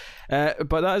Comics.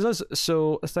 But that is us.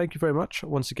 So thank you very much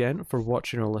once again for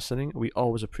watching or listening. We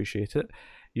always appreciate it.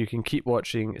 You can keep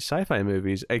watching sci-fi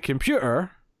movies and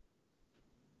computer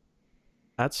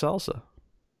at Salsa.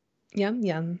 Yum,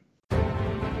 yum.